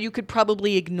example where you could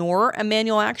probably ignore a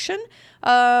manual action,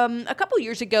 a couple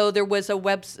years ago, there was a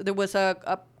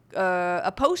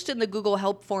post in the Google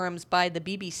Help forums by the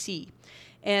BBC.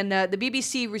 And the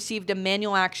BBC received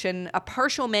a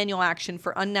partial manual action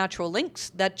for unnatural links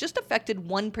that just affected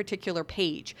one particular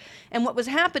page. And what was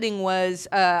happening was,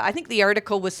 I think the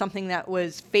article was something that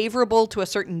was favorable to a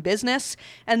certain business,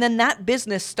 and then that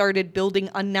business started building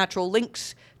unnatural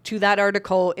links to that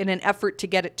article in an effort to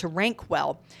get it to rank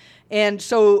well. And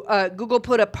so Google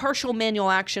put a partial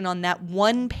manual action on that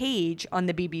one page on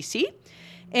the BBC.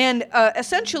 And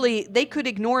essentially, they could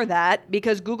ignore that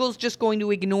because Google's just going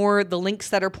to ignore the links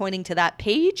that are pointing to that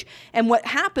page. And what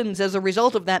happens as a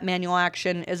result of that manual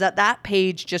action is that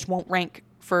page just won't rank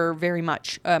for very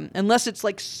much, unless it's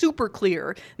like super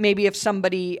clear. Maybe if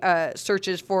somebody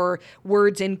searches for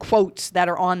words in quotes that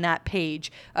are on that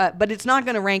page, but it's not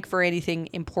going to rank for anything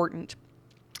important.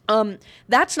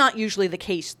 That's not usually the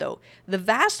case, though. The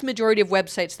vast majority of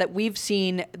websites that we've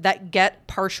seen that get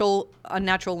partial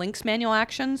unnatural links manual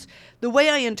actions, the way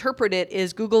I interpret it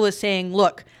is Google is saying,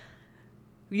 look,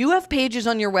 you have pages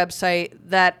on your website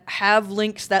that have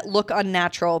links that look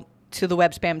unnatural to the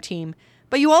web spam team,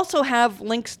 but you also have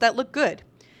links that look good.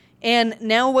 And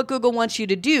now what Google wants you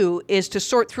to do is to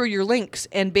sort through your links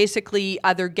and basically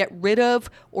either get rid of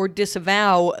or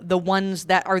disavow the ones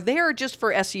that are there just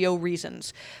for SEO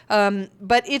reasons.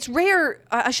 But it's rare.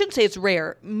 I shouldn't say it's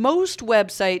rare. Most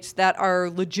websites that are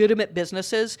legitimate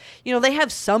businesses, they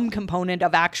have some component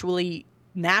of actually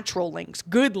natural links,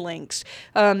 good links.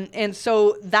 And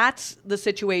so that's the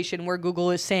situation where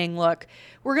Google is saying, look,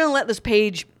 we're going to let this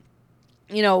page,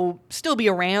 still be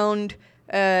around.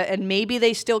 And maybe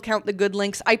they still count the good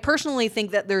links. I personally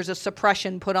think that there's a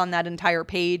suppression put on that entire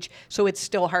page, so it's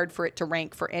still hard for it to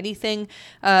rank for anything.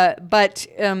 But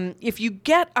if you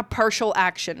get a partial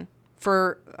action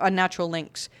for unnatural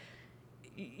links,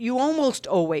 you almost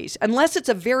always, unless it's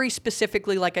a very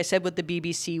specifically, like I said with the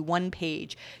BBC, one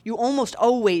page, you almost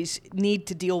always need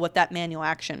to deal with that manual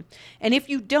action. And if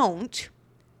you don't,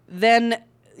 then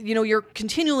you're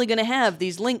continually going to have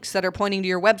these links that are pointing to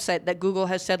your website that Google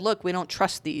has said, look, we don't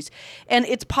trust these. And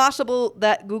it's possible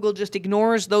that Google just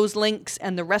ignores those links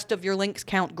and the rest of your links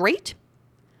count great.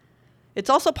 It's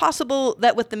also possible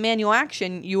that with the manual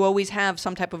action, you always have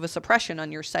some type of a suppression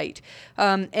on your site.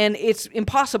 And it's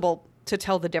impossible to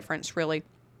tell the difference, really.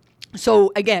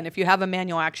 So again, if you have a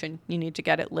manual action, you need to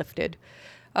get it lifted.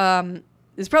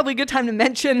 It's probably a good time to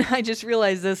mention, I just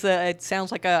realized this, it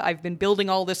sounds like I've been building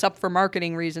all this up for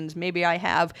marketing reasons. Maybe I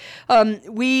have.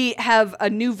 We have a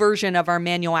new version of our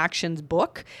manual actions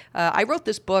book. I wrote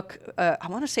this book, I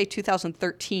want to say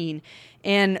 2013.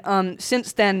 And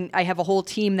since then, I have a whole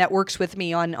team that works with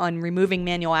me on removing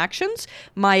manual actions.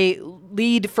 My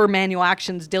lead for manual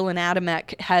actions, Dylan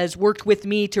Adamek, has worked with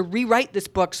me to rewrite this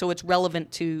book so it's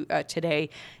relevant to today.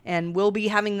 And we'll be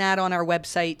having that on our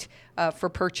website for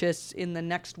purchase in the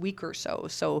next week or so.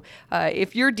 So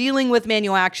if you're dealing with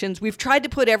manual actions, we've tried to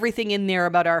put everything in there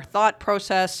about our thought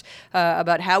process,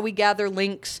 about how we gather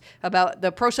links, about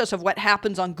the process of what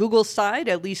happens on Google's side,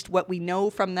 at least what we know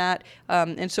from that.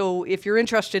 And so if you're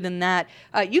interested in that,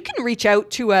 you can reach out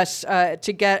to us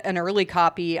to get an early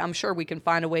copy. I'm sure we can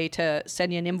find a way to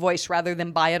send you an invoice rather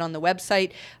than buy it on the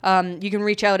website. You can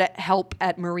reach out at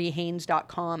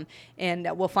help@mariehaynes.com,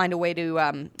 and we'll find a way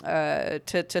to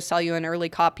sell you an early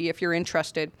copy if you're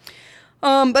interested.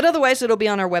 But otherwise, it'll be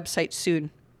on our website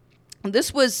soon.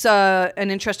 This was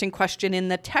an interesting question in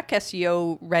the Tech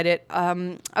SEO Reddit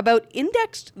about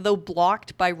indexed though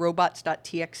blocked by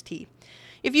robots.txt.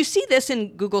 If you see this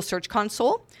in Google Search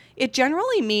Console, it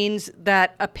generally means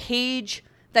that a page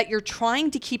that you're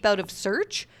trying to keep out of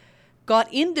search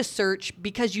got into search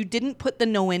because you didn't put the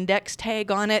no index tag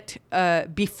on it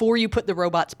before you put the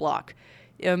robots block.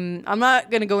 I'm not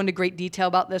going to go into great detail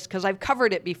about this because I've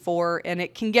covered it before and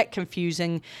it can get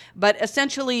confusing. But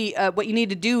essentially, what you need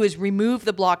to do is remove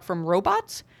the block from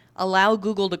robots, allow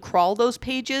Google to crawl those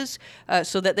pages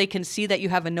so that they can see that you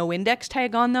have a no index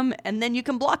tag on them, and then you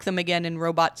can block them again in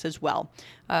robots as well.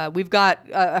 We've got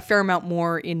a fair amount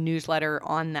more in newsletter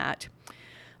on that.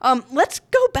 Let's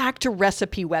go back to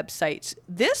recipe websites.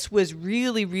 This was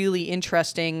really, really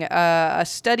interesting. A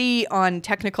study on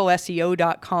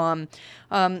technicalseo.com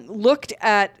looked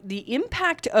at the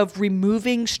impact of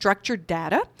removing structured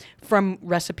data from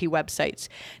recipe websites.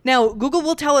 Now, Google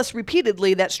will tell us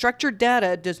repeatedly that structured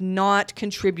data does not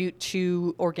contribute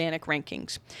to organic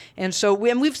rankings. And so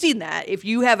we've seen that. If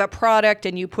you have a product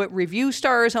and you put review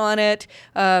stars on it,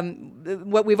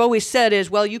 what we've always said is,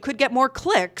 well, you could get more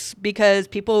clicks because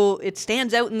it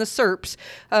stands out in the SERPs,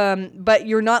 but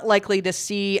you're not likely to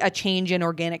see a change in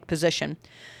organic position.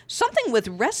 Something with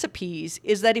recipes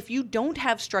is that if you don't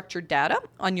have structured data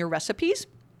on your recipes,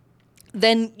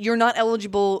 then you're not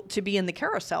eligible to be in the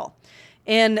carousel.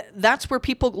 And that's where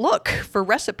people look for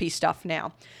recipe stuff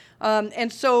now.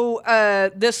 And so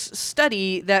this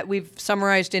study that we've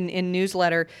summarized in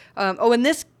newsletter, and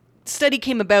this study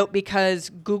came about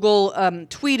because Google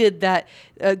tweeted that,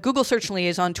 Google Search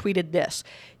Liaison tweeted this.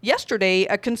 Yesterday,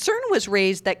 a concern was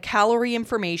raised that calorie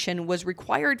information was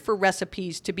required for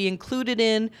recipes to be included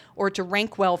in or to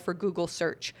rank well for Google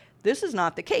search. This is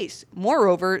not the case.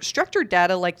 Moreover, structured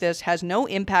data like this has no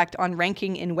impact on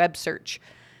ranking in web search.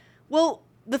 Well,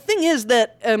 the thing is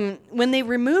that when they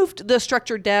removed the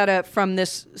structured data from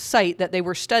this site that they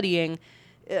were studying,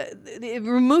 it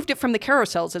removed it from the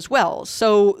carousels as well.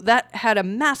 So that had a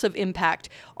massive impact.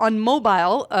 On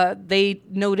mobile, they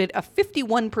noted a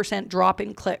 51% drop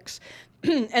in clicks.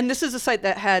 And this is a site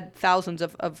that had thousands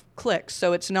of clicks,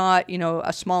 so it's not,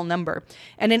 a small number.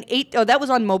 And that was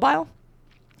on mobile.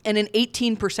 And an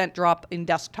 18% drop in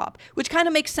desktop, which kind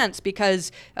of makes sense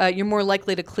because you're more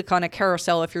likely to click on a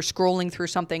carousel if you're scrolling through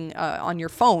something on your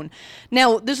phone.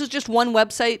 Now, this is just one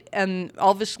website, and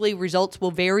obviously results will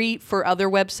vary for other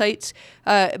websites.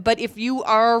 But if you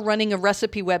are running a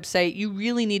recipe website, you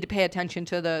really need to pay attention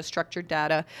to the structured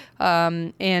data.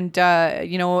 Anything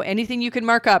you can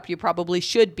mark up, you probably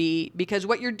should be, because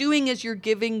what you're doing is you're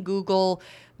giving Google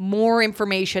more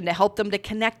information to help them to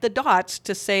connect the dots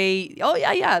to say, oh,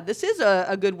 yeah, this is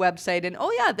a good website. And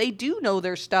oh, yeah, they do know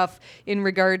their stuff in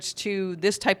regards to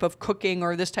this type of cooking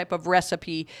or this type of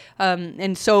recipe.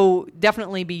 And so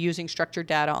definitely be using structured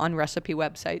data on recipe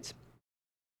websites.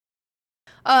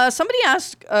 Somebody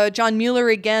asked John Mueller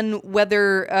again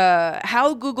whether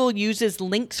how Google uses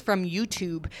links from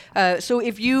YouTube. So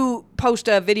if you post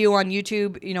a video on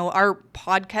YouTube, our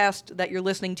podcast that you're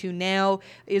listening to now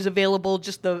is available,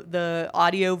 just the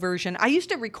audio version. I used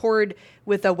to record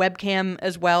with a webcam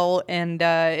as well, and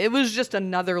it was just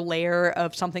another layer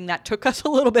of something that took us a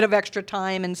little bit of extra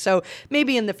time. And so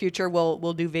maybe in the future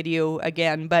we'll do video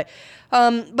again. But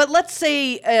let's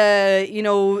say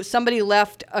somebody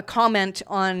left a comment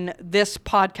on this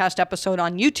podcast episode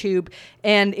on YouTube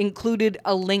and included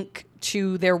a link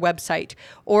to their website.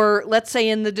 Or let's say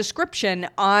in the description,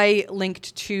 I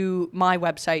linked to my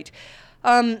website.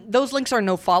 Those links are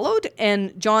no followed.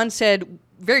 And John said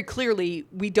very clearly,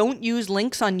 we don't use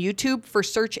links on YouTube for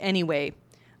search anyway.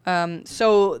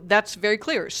 So that's very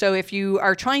clear. So if you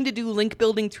are trying to do link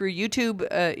building through YouTube,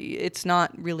 it's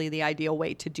not really the ideal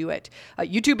way to do it.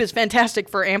 YouTube is fantastic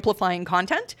for amplifying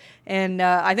content. And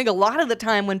I think a lot of the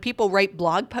time when people write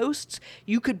blog posts,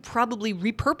 you could probably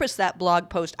repurpose that blog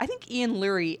post. I think Ian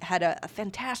Leary had a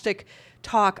fantastic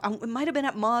talk. It might have been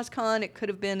at MozCon. It could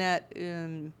have been at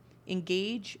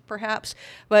Engage, perhaps.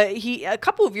 But a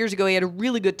couple of years ago, he had a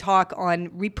really good talk on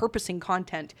repurposing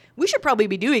content. We should probably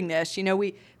be doing this.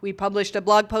 We published a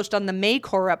blog post on the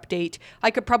Maycore update.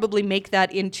 I could probably make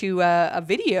that into a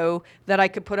video that I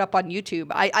could put up on YouTube.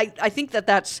 I think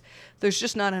there's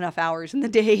just not enough hours in the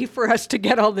day for us to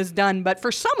get all this done. But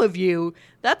for some of you,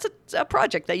 that's a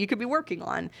project that you could be working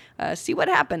on. See what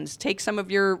happens. Take some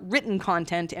of your written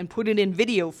content and put it in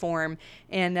video form.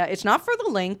 And it's not for the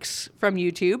links from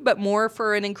YouTube, but more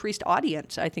for an increased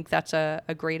audience. I think that's a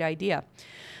great idea.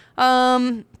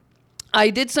 I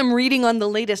did some reading on the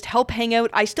latest Help Hangout.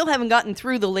 I still haven't gotten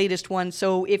through the latest one,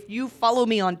 so if you follow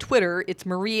me on Twitter, it's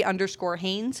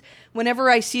Marie_Haynes. Whenever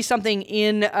I see something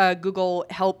in Google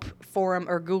Help Forum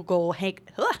or Google Help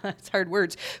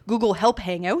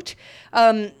Hangout,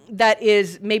 that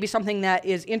is maybe something that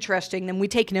is interesting, then we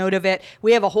take note of it.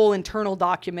 We have a whole internal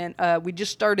document. We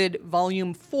just started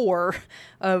volume 4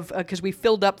 because we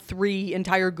filled up 3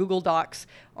 entire Google Docs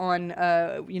on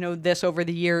this over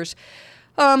the years.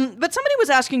 But somebody was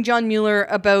asking John Mueller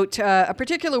about a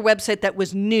particular website that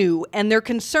was new, and their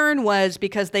concern was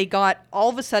because they got all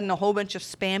of a sudden a whole bunch of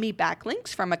spammy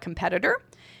backlinks from a competitor,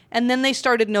 and then they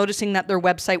started noticing that their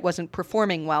website wasn't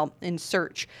performing well in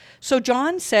search. So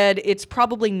John said it's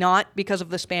probably not because of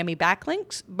the spammy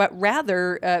backlinks, but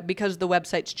rather because the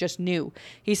website's just new.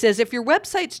 He says if your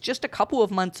website's just a couple of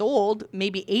months old,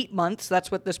 maybe 8 months, that's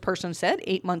what this person said,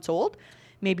 8 months old,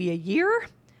 maybe a year,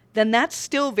 then that's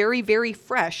still very, very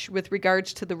fresh with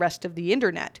regards to the rest of the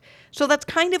internet. So that's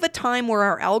kind of a time where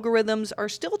our algorithms are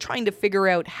still trying to figure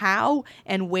out how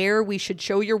and where we should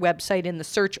show your website in the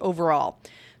search overall.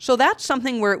 So that's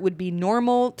something where it would be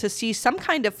normal to see some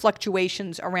kind of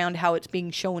fluctuations around how it's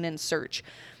being shown in search.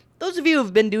 Those of you who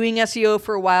have been doing SEO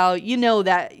for a while, you know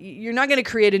that you're not going to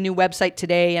create a new website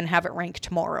today and have it rank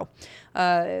tomorrow.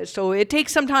 So it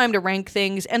takes some time to rank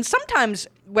things. And sometimes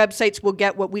websites will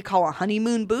get what we call a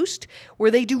honeymoon boost, where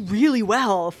they do really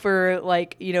well for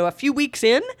a few weeks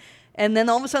in. And then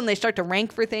all of a sudden they start to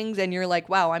rank for things and you're like,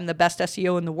 wow, I'm the best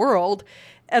SEO in the world.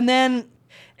 And then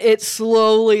it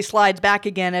slowly slides back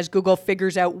again as Google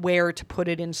figures out where to put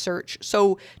it in search.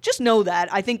 So just know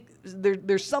that. I think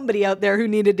there's somebody out there who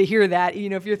needed to hear that.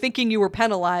 If you're thinking you were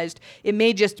penalized, it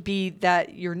may just be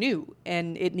that you're new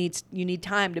and you need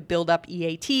time to build up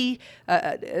EAT,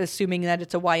 assuming that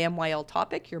it's a YMYL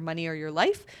topic, your money or your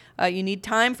life. You need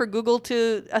time for Google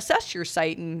to assess your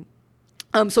site and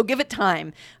so give it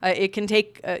time. It can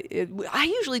take, I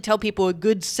usually tell people a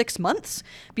good 6 months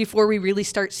before we really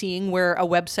start seeing where a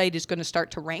website is going to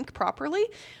start to rank properly.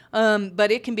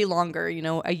 But it can be longer,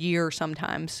 a year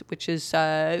sometimes, which is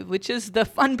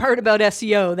the fun part about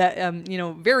SEO, that,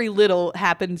 very little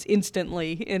happens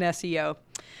instantly in SEO.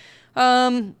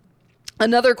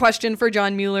 Another question for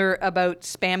John Mueller about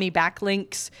spammy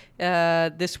backlinks.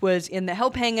 This was in the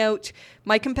Help Hangout.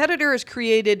 My competitor has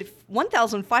created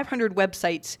 1,500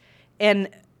 websites, and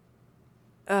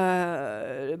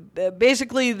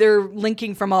basically they're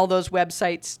linking from all those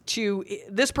websites to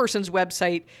this person's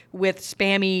website with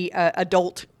spammy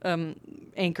adult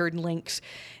anchored links.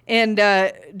 And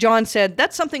John said,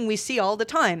 that's something we see all the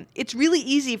time. It's really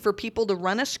easy for people to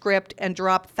run a script and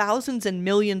drop thousands and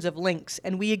millions of links,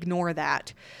 and we ignore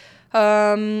that.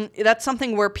 That's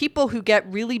something where people who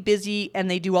get really busy and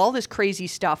they do all this crazy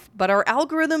stuff, but our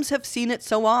algorithms have seen it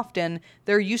so often,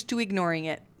 they're used to ignoring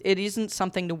it. It isn't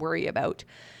something to worry about.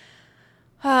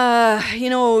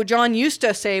 John used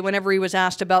to say, whenever he was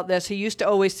asked about this, he used to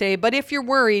always say, but if you're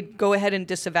worried, go ahead and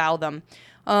disavow them.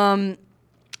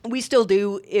 We still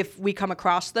do if we come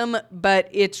across them, but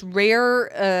it's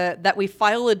rare that we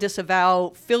file a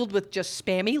disavow filled with just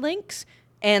spammy links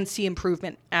and see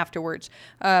improvement afterwards.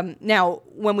 Now,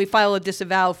 when we file a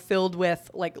disavow filled with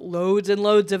like loads and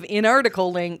loads of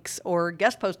in-article links or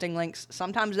guest posting links,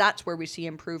 sometimes that's where we see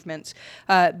improvements.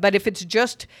 But if it's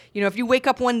just, if you wake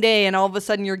up one day and all of a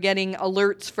sudden you're getting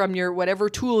alerts from your whatever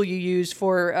tool you use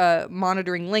for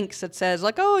monitoring links that says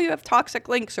like, oh, you have toxic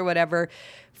links or whatever,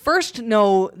 first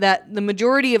know that the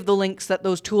majority of the links that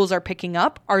those tools are picking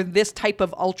up are this type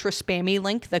of ultra spammy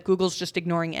link that Google's just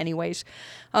ignoring anyways.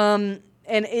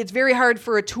 And it's very hard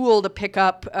for a tool to pick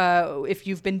up if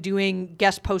you've been doing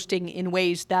guest posting in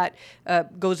ways that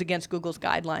goes against Google's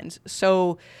guidelines.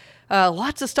 So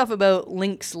lots of stuff about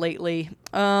links lately.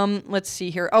 Let's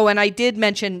see here. Oh, and I did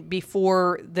mention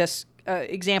before this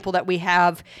example that we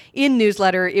have in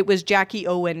newsletter, it was Jackie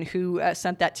Owen who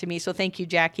sent that to me. So thank you,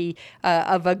 Jackie,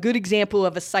 of a good example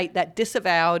of a site that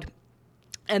disavowed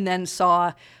and then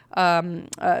saw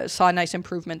nice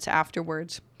improvements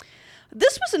afterwards.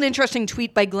 This was an interesting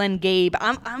tweet by Glenn Gabe.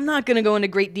 I'm not going to go into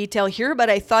great detail here, but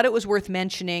I thought it was worth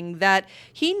mentioning that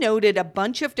he noted a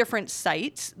bunch of different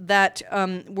sites that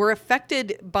were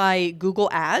affected by Google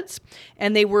Ads,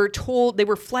 and they were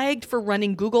flagged for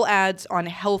running Google Ads on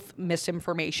health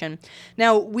misinformation.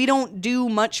 Now, we don't do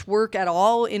much work at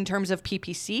all in terms of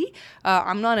PPC.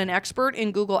 I'm not an expert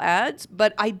in Google Ads,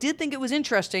 but I did think it was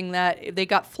interesting that they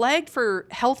got flagged for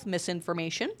health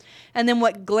misinformation. And then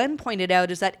what Glenn pointed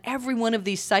out is that every one of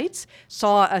these sites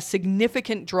saw a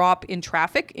significant drop in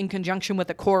traffic in conjunction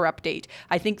with a core update.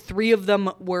 I think 3 of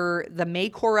them were the May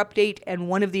core update, and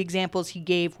one of the examples he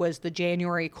gave was the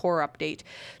January core update.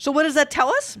 So what does that tell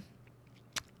us?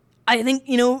 I think,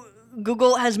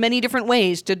 Google has many different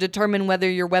ways to determine whether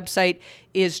your website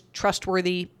is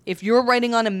trustworthy. If you're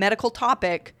writing on a medical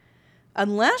topic,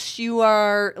 unless you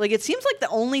are, it seems like the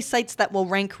only sites that will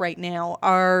rank right now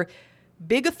are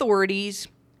big authorities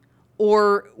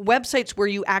or websites where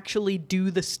you actually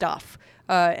do the stuff.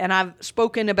 And I've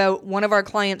spoken about one of our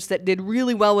clients that did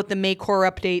really well with the May core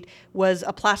update was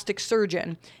a plastic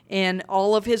surgeon. And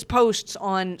all of his posts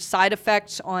on side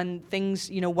effects, on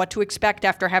things, what to expect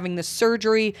after having the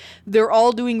surgery, they're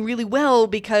all doing really well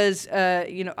because,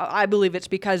 I believe it's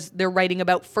because they're writing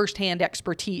about firsthand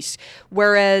expertise.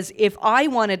 Whereas if I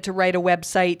wanted to write a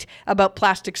website about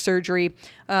plastic surgery,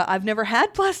 I've never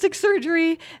had plastic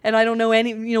surgery and I don't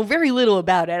know very little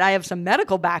about it. I have some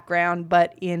medical background,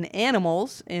 but in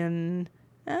animals,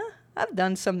 I've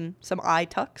done some eye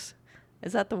tucks.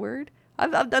 Is that the word?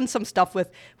 I've done some stuff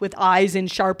with eyes in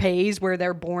Shar-Peis where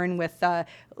they're born with,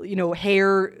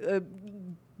 hair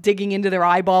digging into their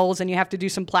eyeballs and you have to do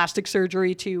some plastic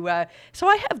surgery to, so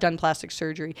I have done plastic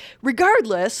surgery.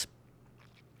 Regardless,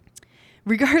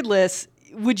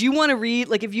 would you want to read,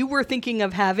 if you were thinking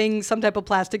of having some type of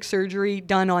plastic surgery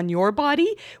done on your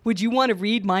body, would you want to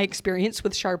read my experience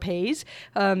with Shar-Peis?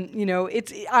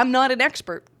 I'm not an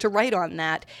expert to write on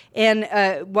that. And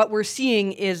what we're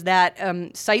seeing is that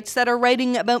sites that are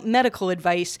writing about medical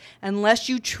advice, unless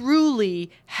you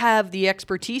truly have the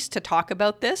expertise to talk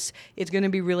about this, it's going to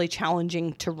be really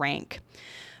challenging to rank.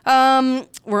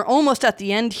 We're almost at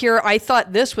the end here. I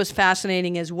thought this was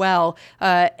fascinating as well.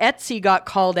 Etsy got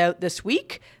called out this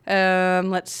week.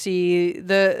 Let's see.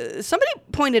 Somebody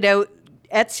pointed out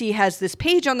Etsy has this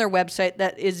page on their website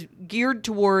that is geared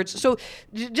towards, so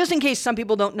just in case some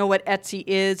people don't know what Etsy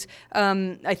is,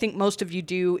 I think most of you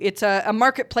do. It's a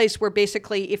marketplace where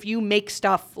basically if you make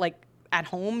stuff at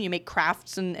home, you make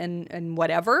crafts and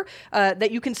whatever, that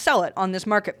you can sell it on this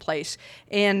marketplace.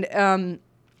 And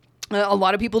a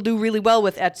lot of people do really well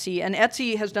with Etsy, and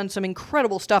Etsy has done some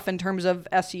incredible stuff in terms of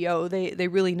SEO. They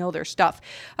really know their stuff.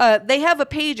 They have a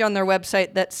page on their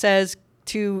website that says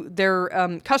to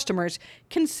their customers,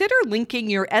 consider linking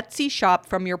your Etsy shop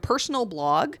from your personal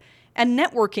blog and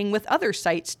networking with other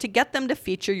sites to get them to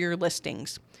feature your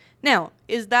listings. Now,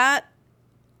 is that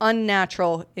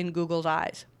unnatural in Google's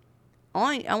eyes?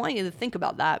 I want you to think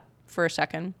about that for a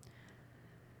second.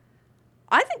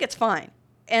 I think it's fine.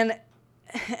 And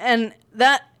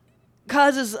that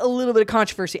causes a little bit of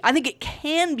controversy. I think it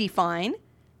can be fine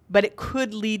but it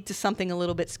could lead to something a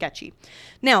little bit sketchy.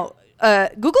 Now,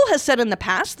 Google has said in the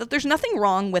past that there's nothing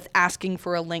wrong with asking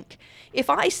for a link.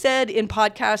 If I said in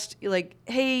podcast, like,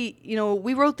 hey,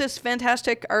 we wrote this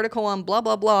fantastic article on blah,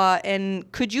 blah, blah, and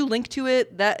could you link to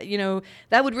it? That,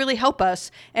 that would really help us.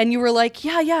 And you were like,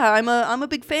 yeah, I'm a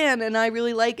big fan, and I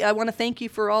want to thank you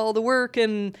for all the work,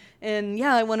 and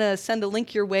yeah, I want to send a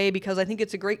link your way because I think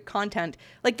it's a great content.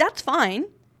 Like, that's fine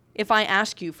if I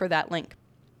ask you for that link.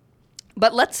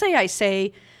 But let's say I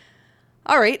say,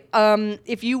 all right,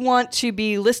 if you want to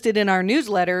be listed in our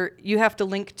newsletter, you have to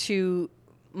link to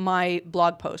my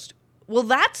blog post. Well,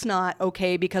 that's not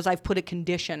okay because I've put a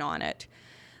condition on it.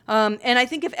 And I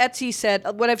think if Etsy said,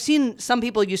 what I've seen some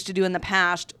people used to do in the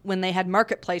past when they had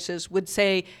marketplaces would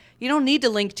say, you don't need to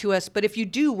link to us, but if you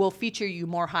do, we'll feature you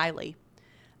more highly.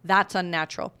 That's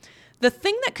unnatural. The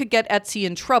thing that could get Etsy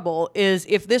in trouble is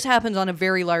if this happens on a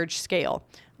very large scale,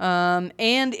 and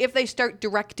if they start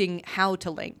directing how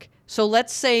to link. So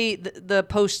let's say the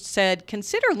post said,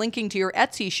 consider linking to your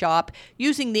Etsy shop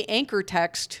using the anchor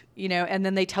text, and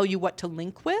then they tell you what to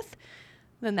link with,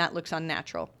 then that looks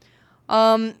unnatural.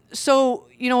 So,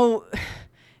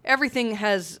 everything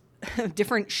has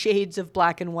different shades of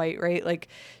black and white, right? Like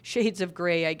shades of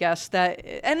gray, I guess.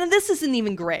 And this isn't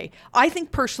even gray. I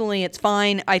think personally it's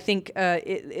fine. I think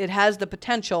it has the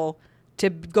potential to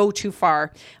go too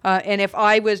far. And if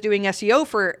I was doing SEO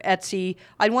for Etsy,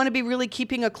 I'd want to be really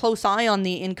keeping a close eye on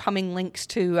the incoming links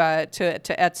to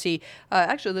Etsy.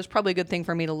 Actually, that's probably a good thing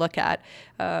for me to look at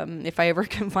if I ever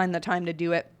can find the time to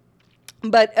do it.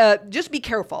 But just be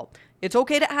careful. It's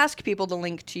okay to ask people to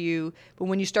link to you, but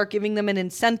when you start giving them an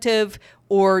incentive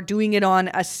or doing it on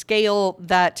a scale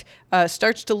that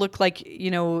starts to look like,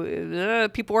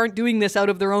 people aren't doing this out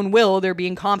of their own will, they're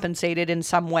being compensated in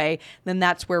some way, then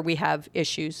that's where we have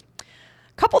issues.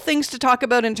 Couple things to talk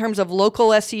about in terms of local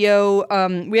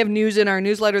SEO. We have news in our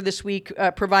newsletter this week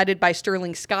provided by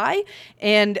Sterling Sky,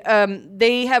 and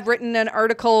they have written an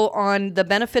article on the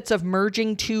benefits of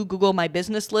merging two Google My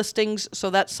Business listings. So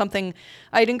that's something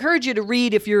I'd encourage you to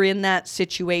read if you're in that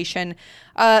situation.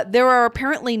 There are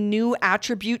apparently new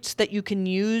attributes that you can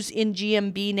use in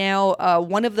GMB now.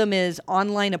 One of them is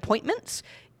online appointments.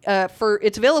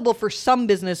 It's available for some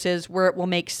businesses where it will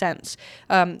make sense.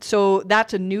 So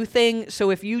that's a new thing. So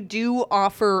if you do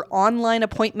offer online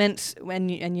appointments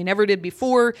and you never did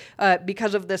before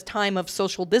because of this time of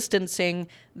social distancing,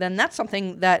 then that's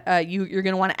something that you're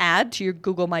going to want to add to your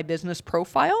Google My Business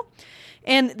profile.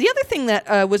 And the other thing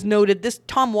that was noted,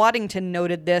 Tom Waddington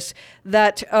noted this,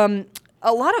 that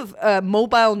a lot of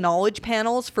mobile knowledge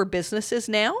panels for businesses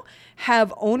now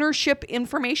have ownership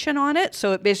information on it.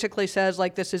 So it basically says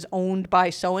like this is owned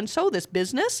by so-and-so, this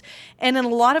business. And in a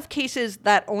lot of cases,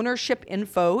 that ownership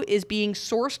info is being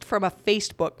sourced from a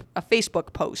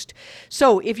Facebook post.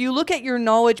 So if you look at your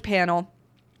knowledge panel,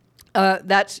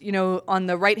 that's, on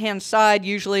the right-hand side,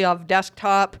 usually of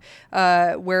desktop,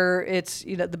 where it's,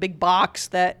 the big box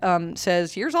that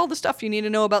says, here's all the stuff you need to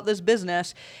know about this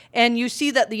business, and you see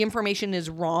that the information is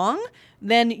wrong,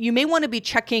 then you may want to be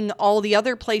checking all the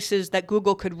other places that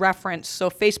Google could reference. So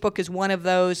Facebook is one of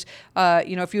those.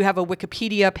 If you have a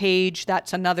Wikipedia page,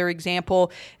 that's another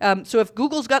example. So if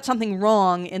Google's got something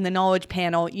wrong in the knowledge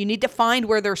panel, you need to find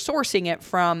where they're sourcing it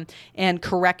from and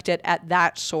correct it at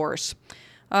that source.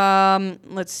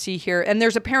 Let's see here. And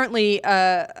there's apparently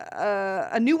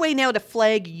a new way now to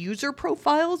flag user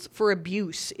profiles for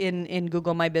abuse in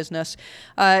Google My Business.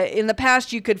 In the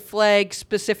past, you could flag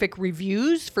specific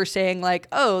reviews for saying like,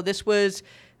 oh, this was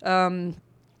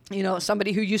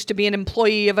somebody who used to be an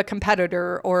employee of a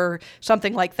competitor or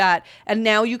something like that. And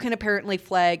now you can apparently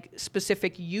flag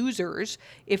specific users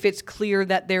if it's clear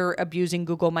that they're abusing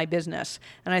Google My Business.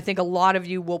 And I think a lot of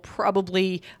you will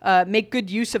probably make good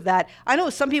use of that. I know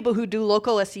some people who do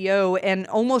local SEO and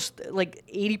almost like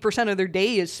 80% of their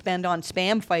day is spent on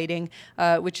spam fighting,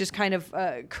 which is kind of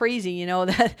crazy,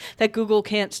 that Google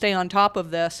can't stay on top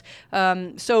of this.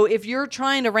 So if you're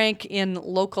trying to rank in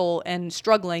local and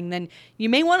struggling, then you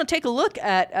may want to take a look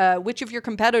at which of your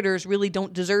competitors really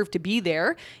don't deserve to be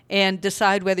there and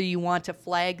decide whether you want to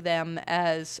flag them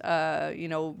as,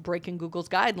 breaking Google's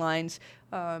guidelines.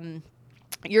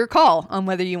 Your call on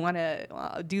whether you want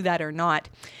to do that or not.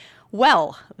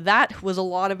 Well, that was a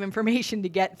lot of information to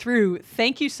get through.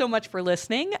 Thank you so much for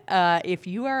listening. If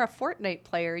you are a Fortnite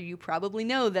player, you probably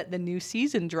know that the new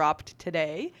season dropped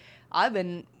today. I've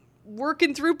been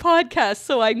working through podcasts,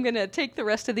 so I'm going to take the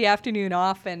rest of the afternoon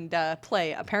off and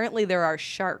play. Apparently there are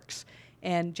sharks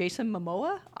and Jason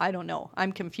Momoa. I don't know.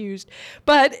 I'm confused,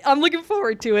 but I'm looking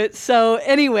forward to it. So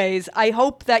anyways, I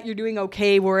hope that you're doing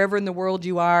okay wherever in the world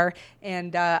you are.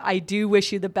 And I do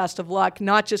wish you the best of luck,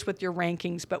 not just with your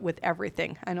rankings, but with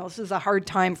everything. I know this is a hard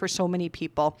time for so many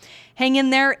people. Hang in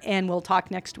there, and we'll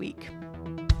talk next week.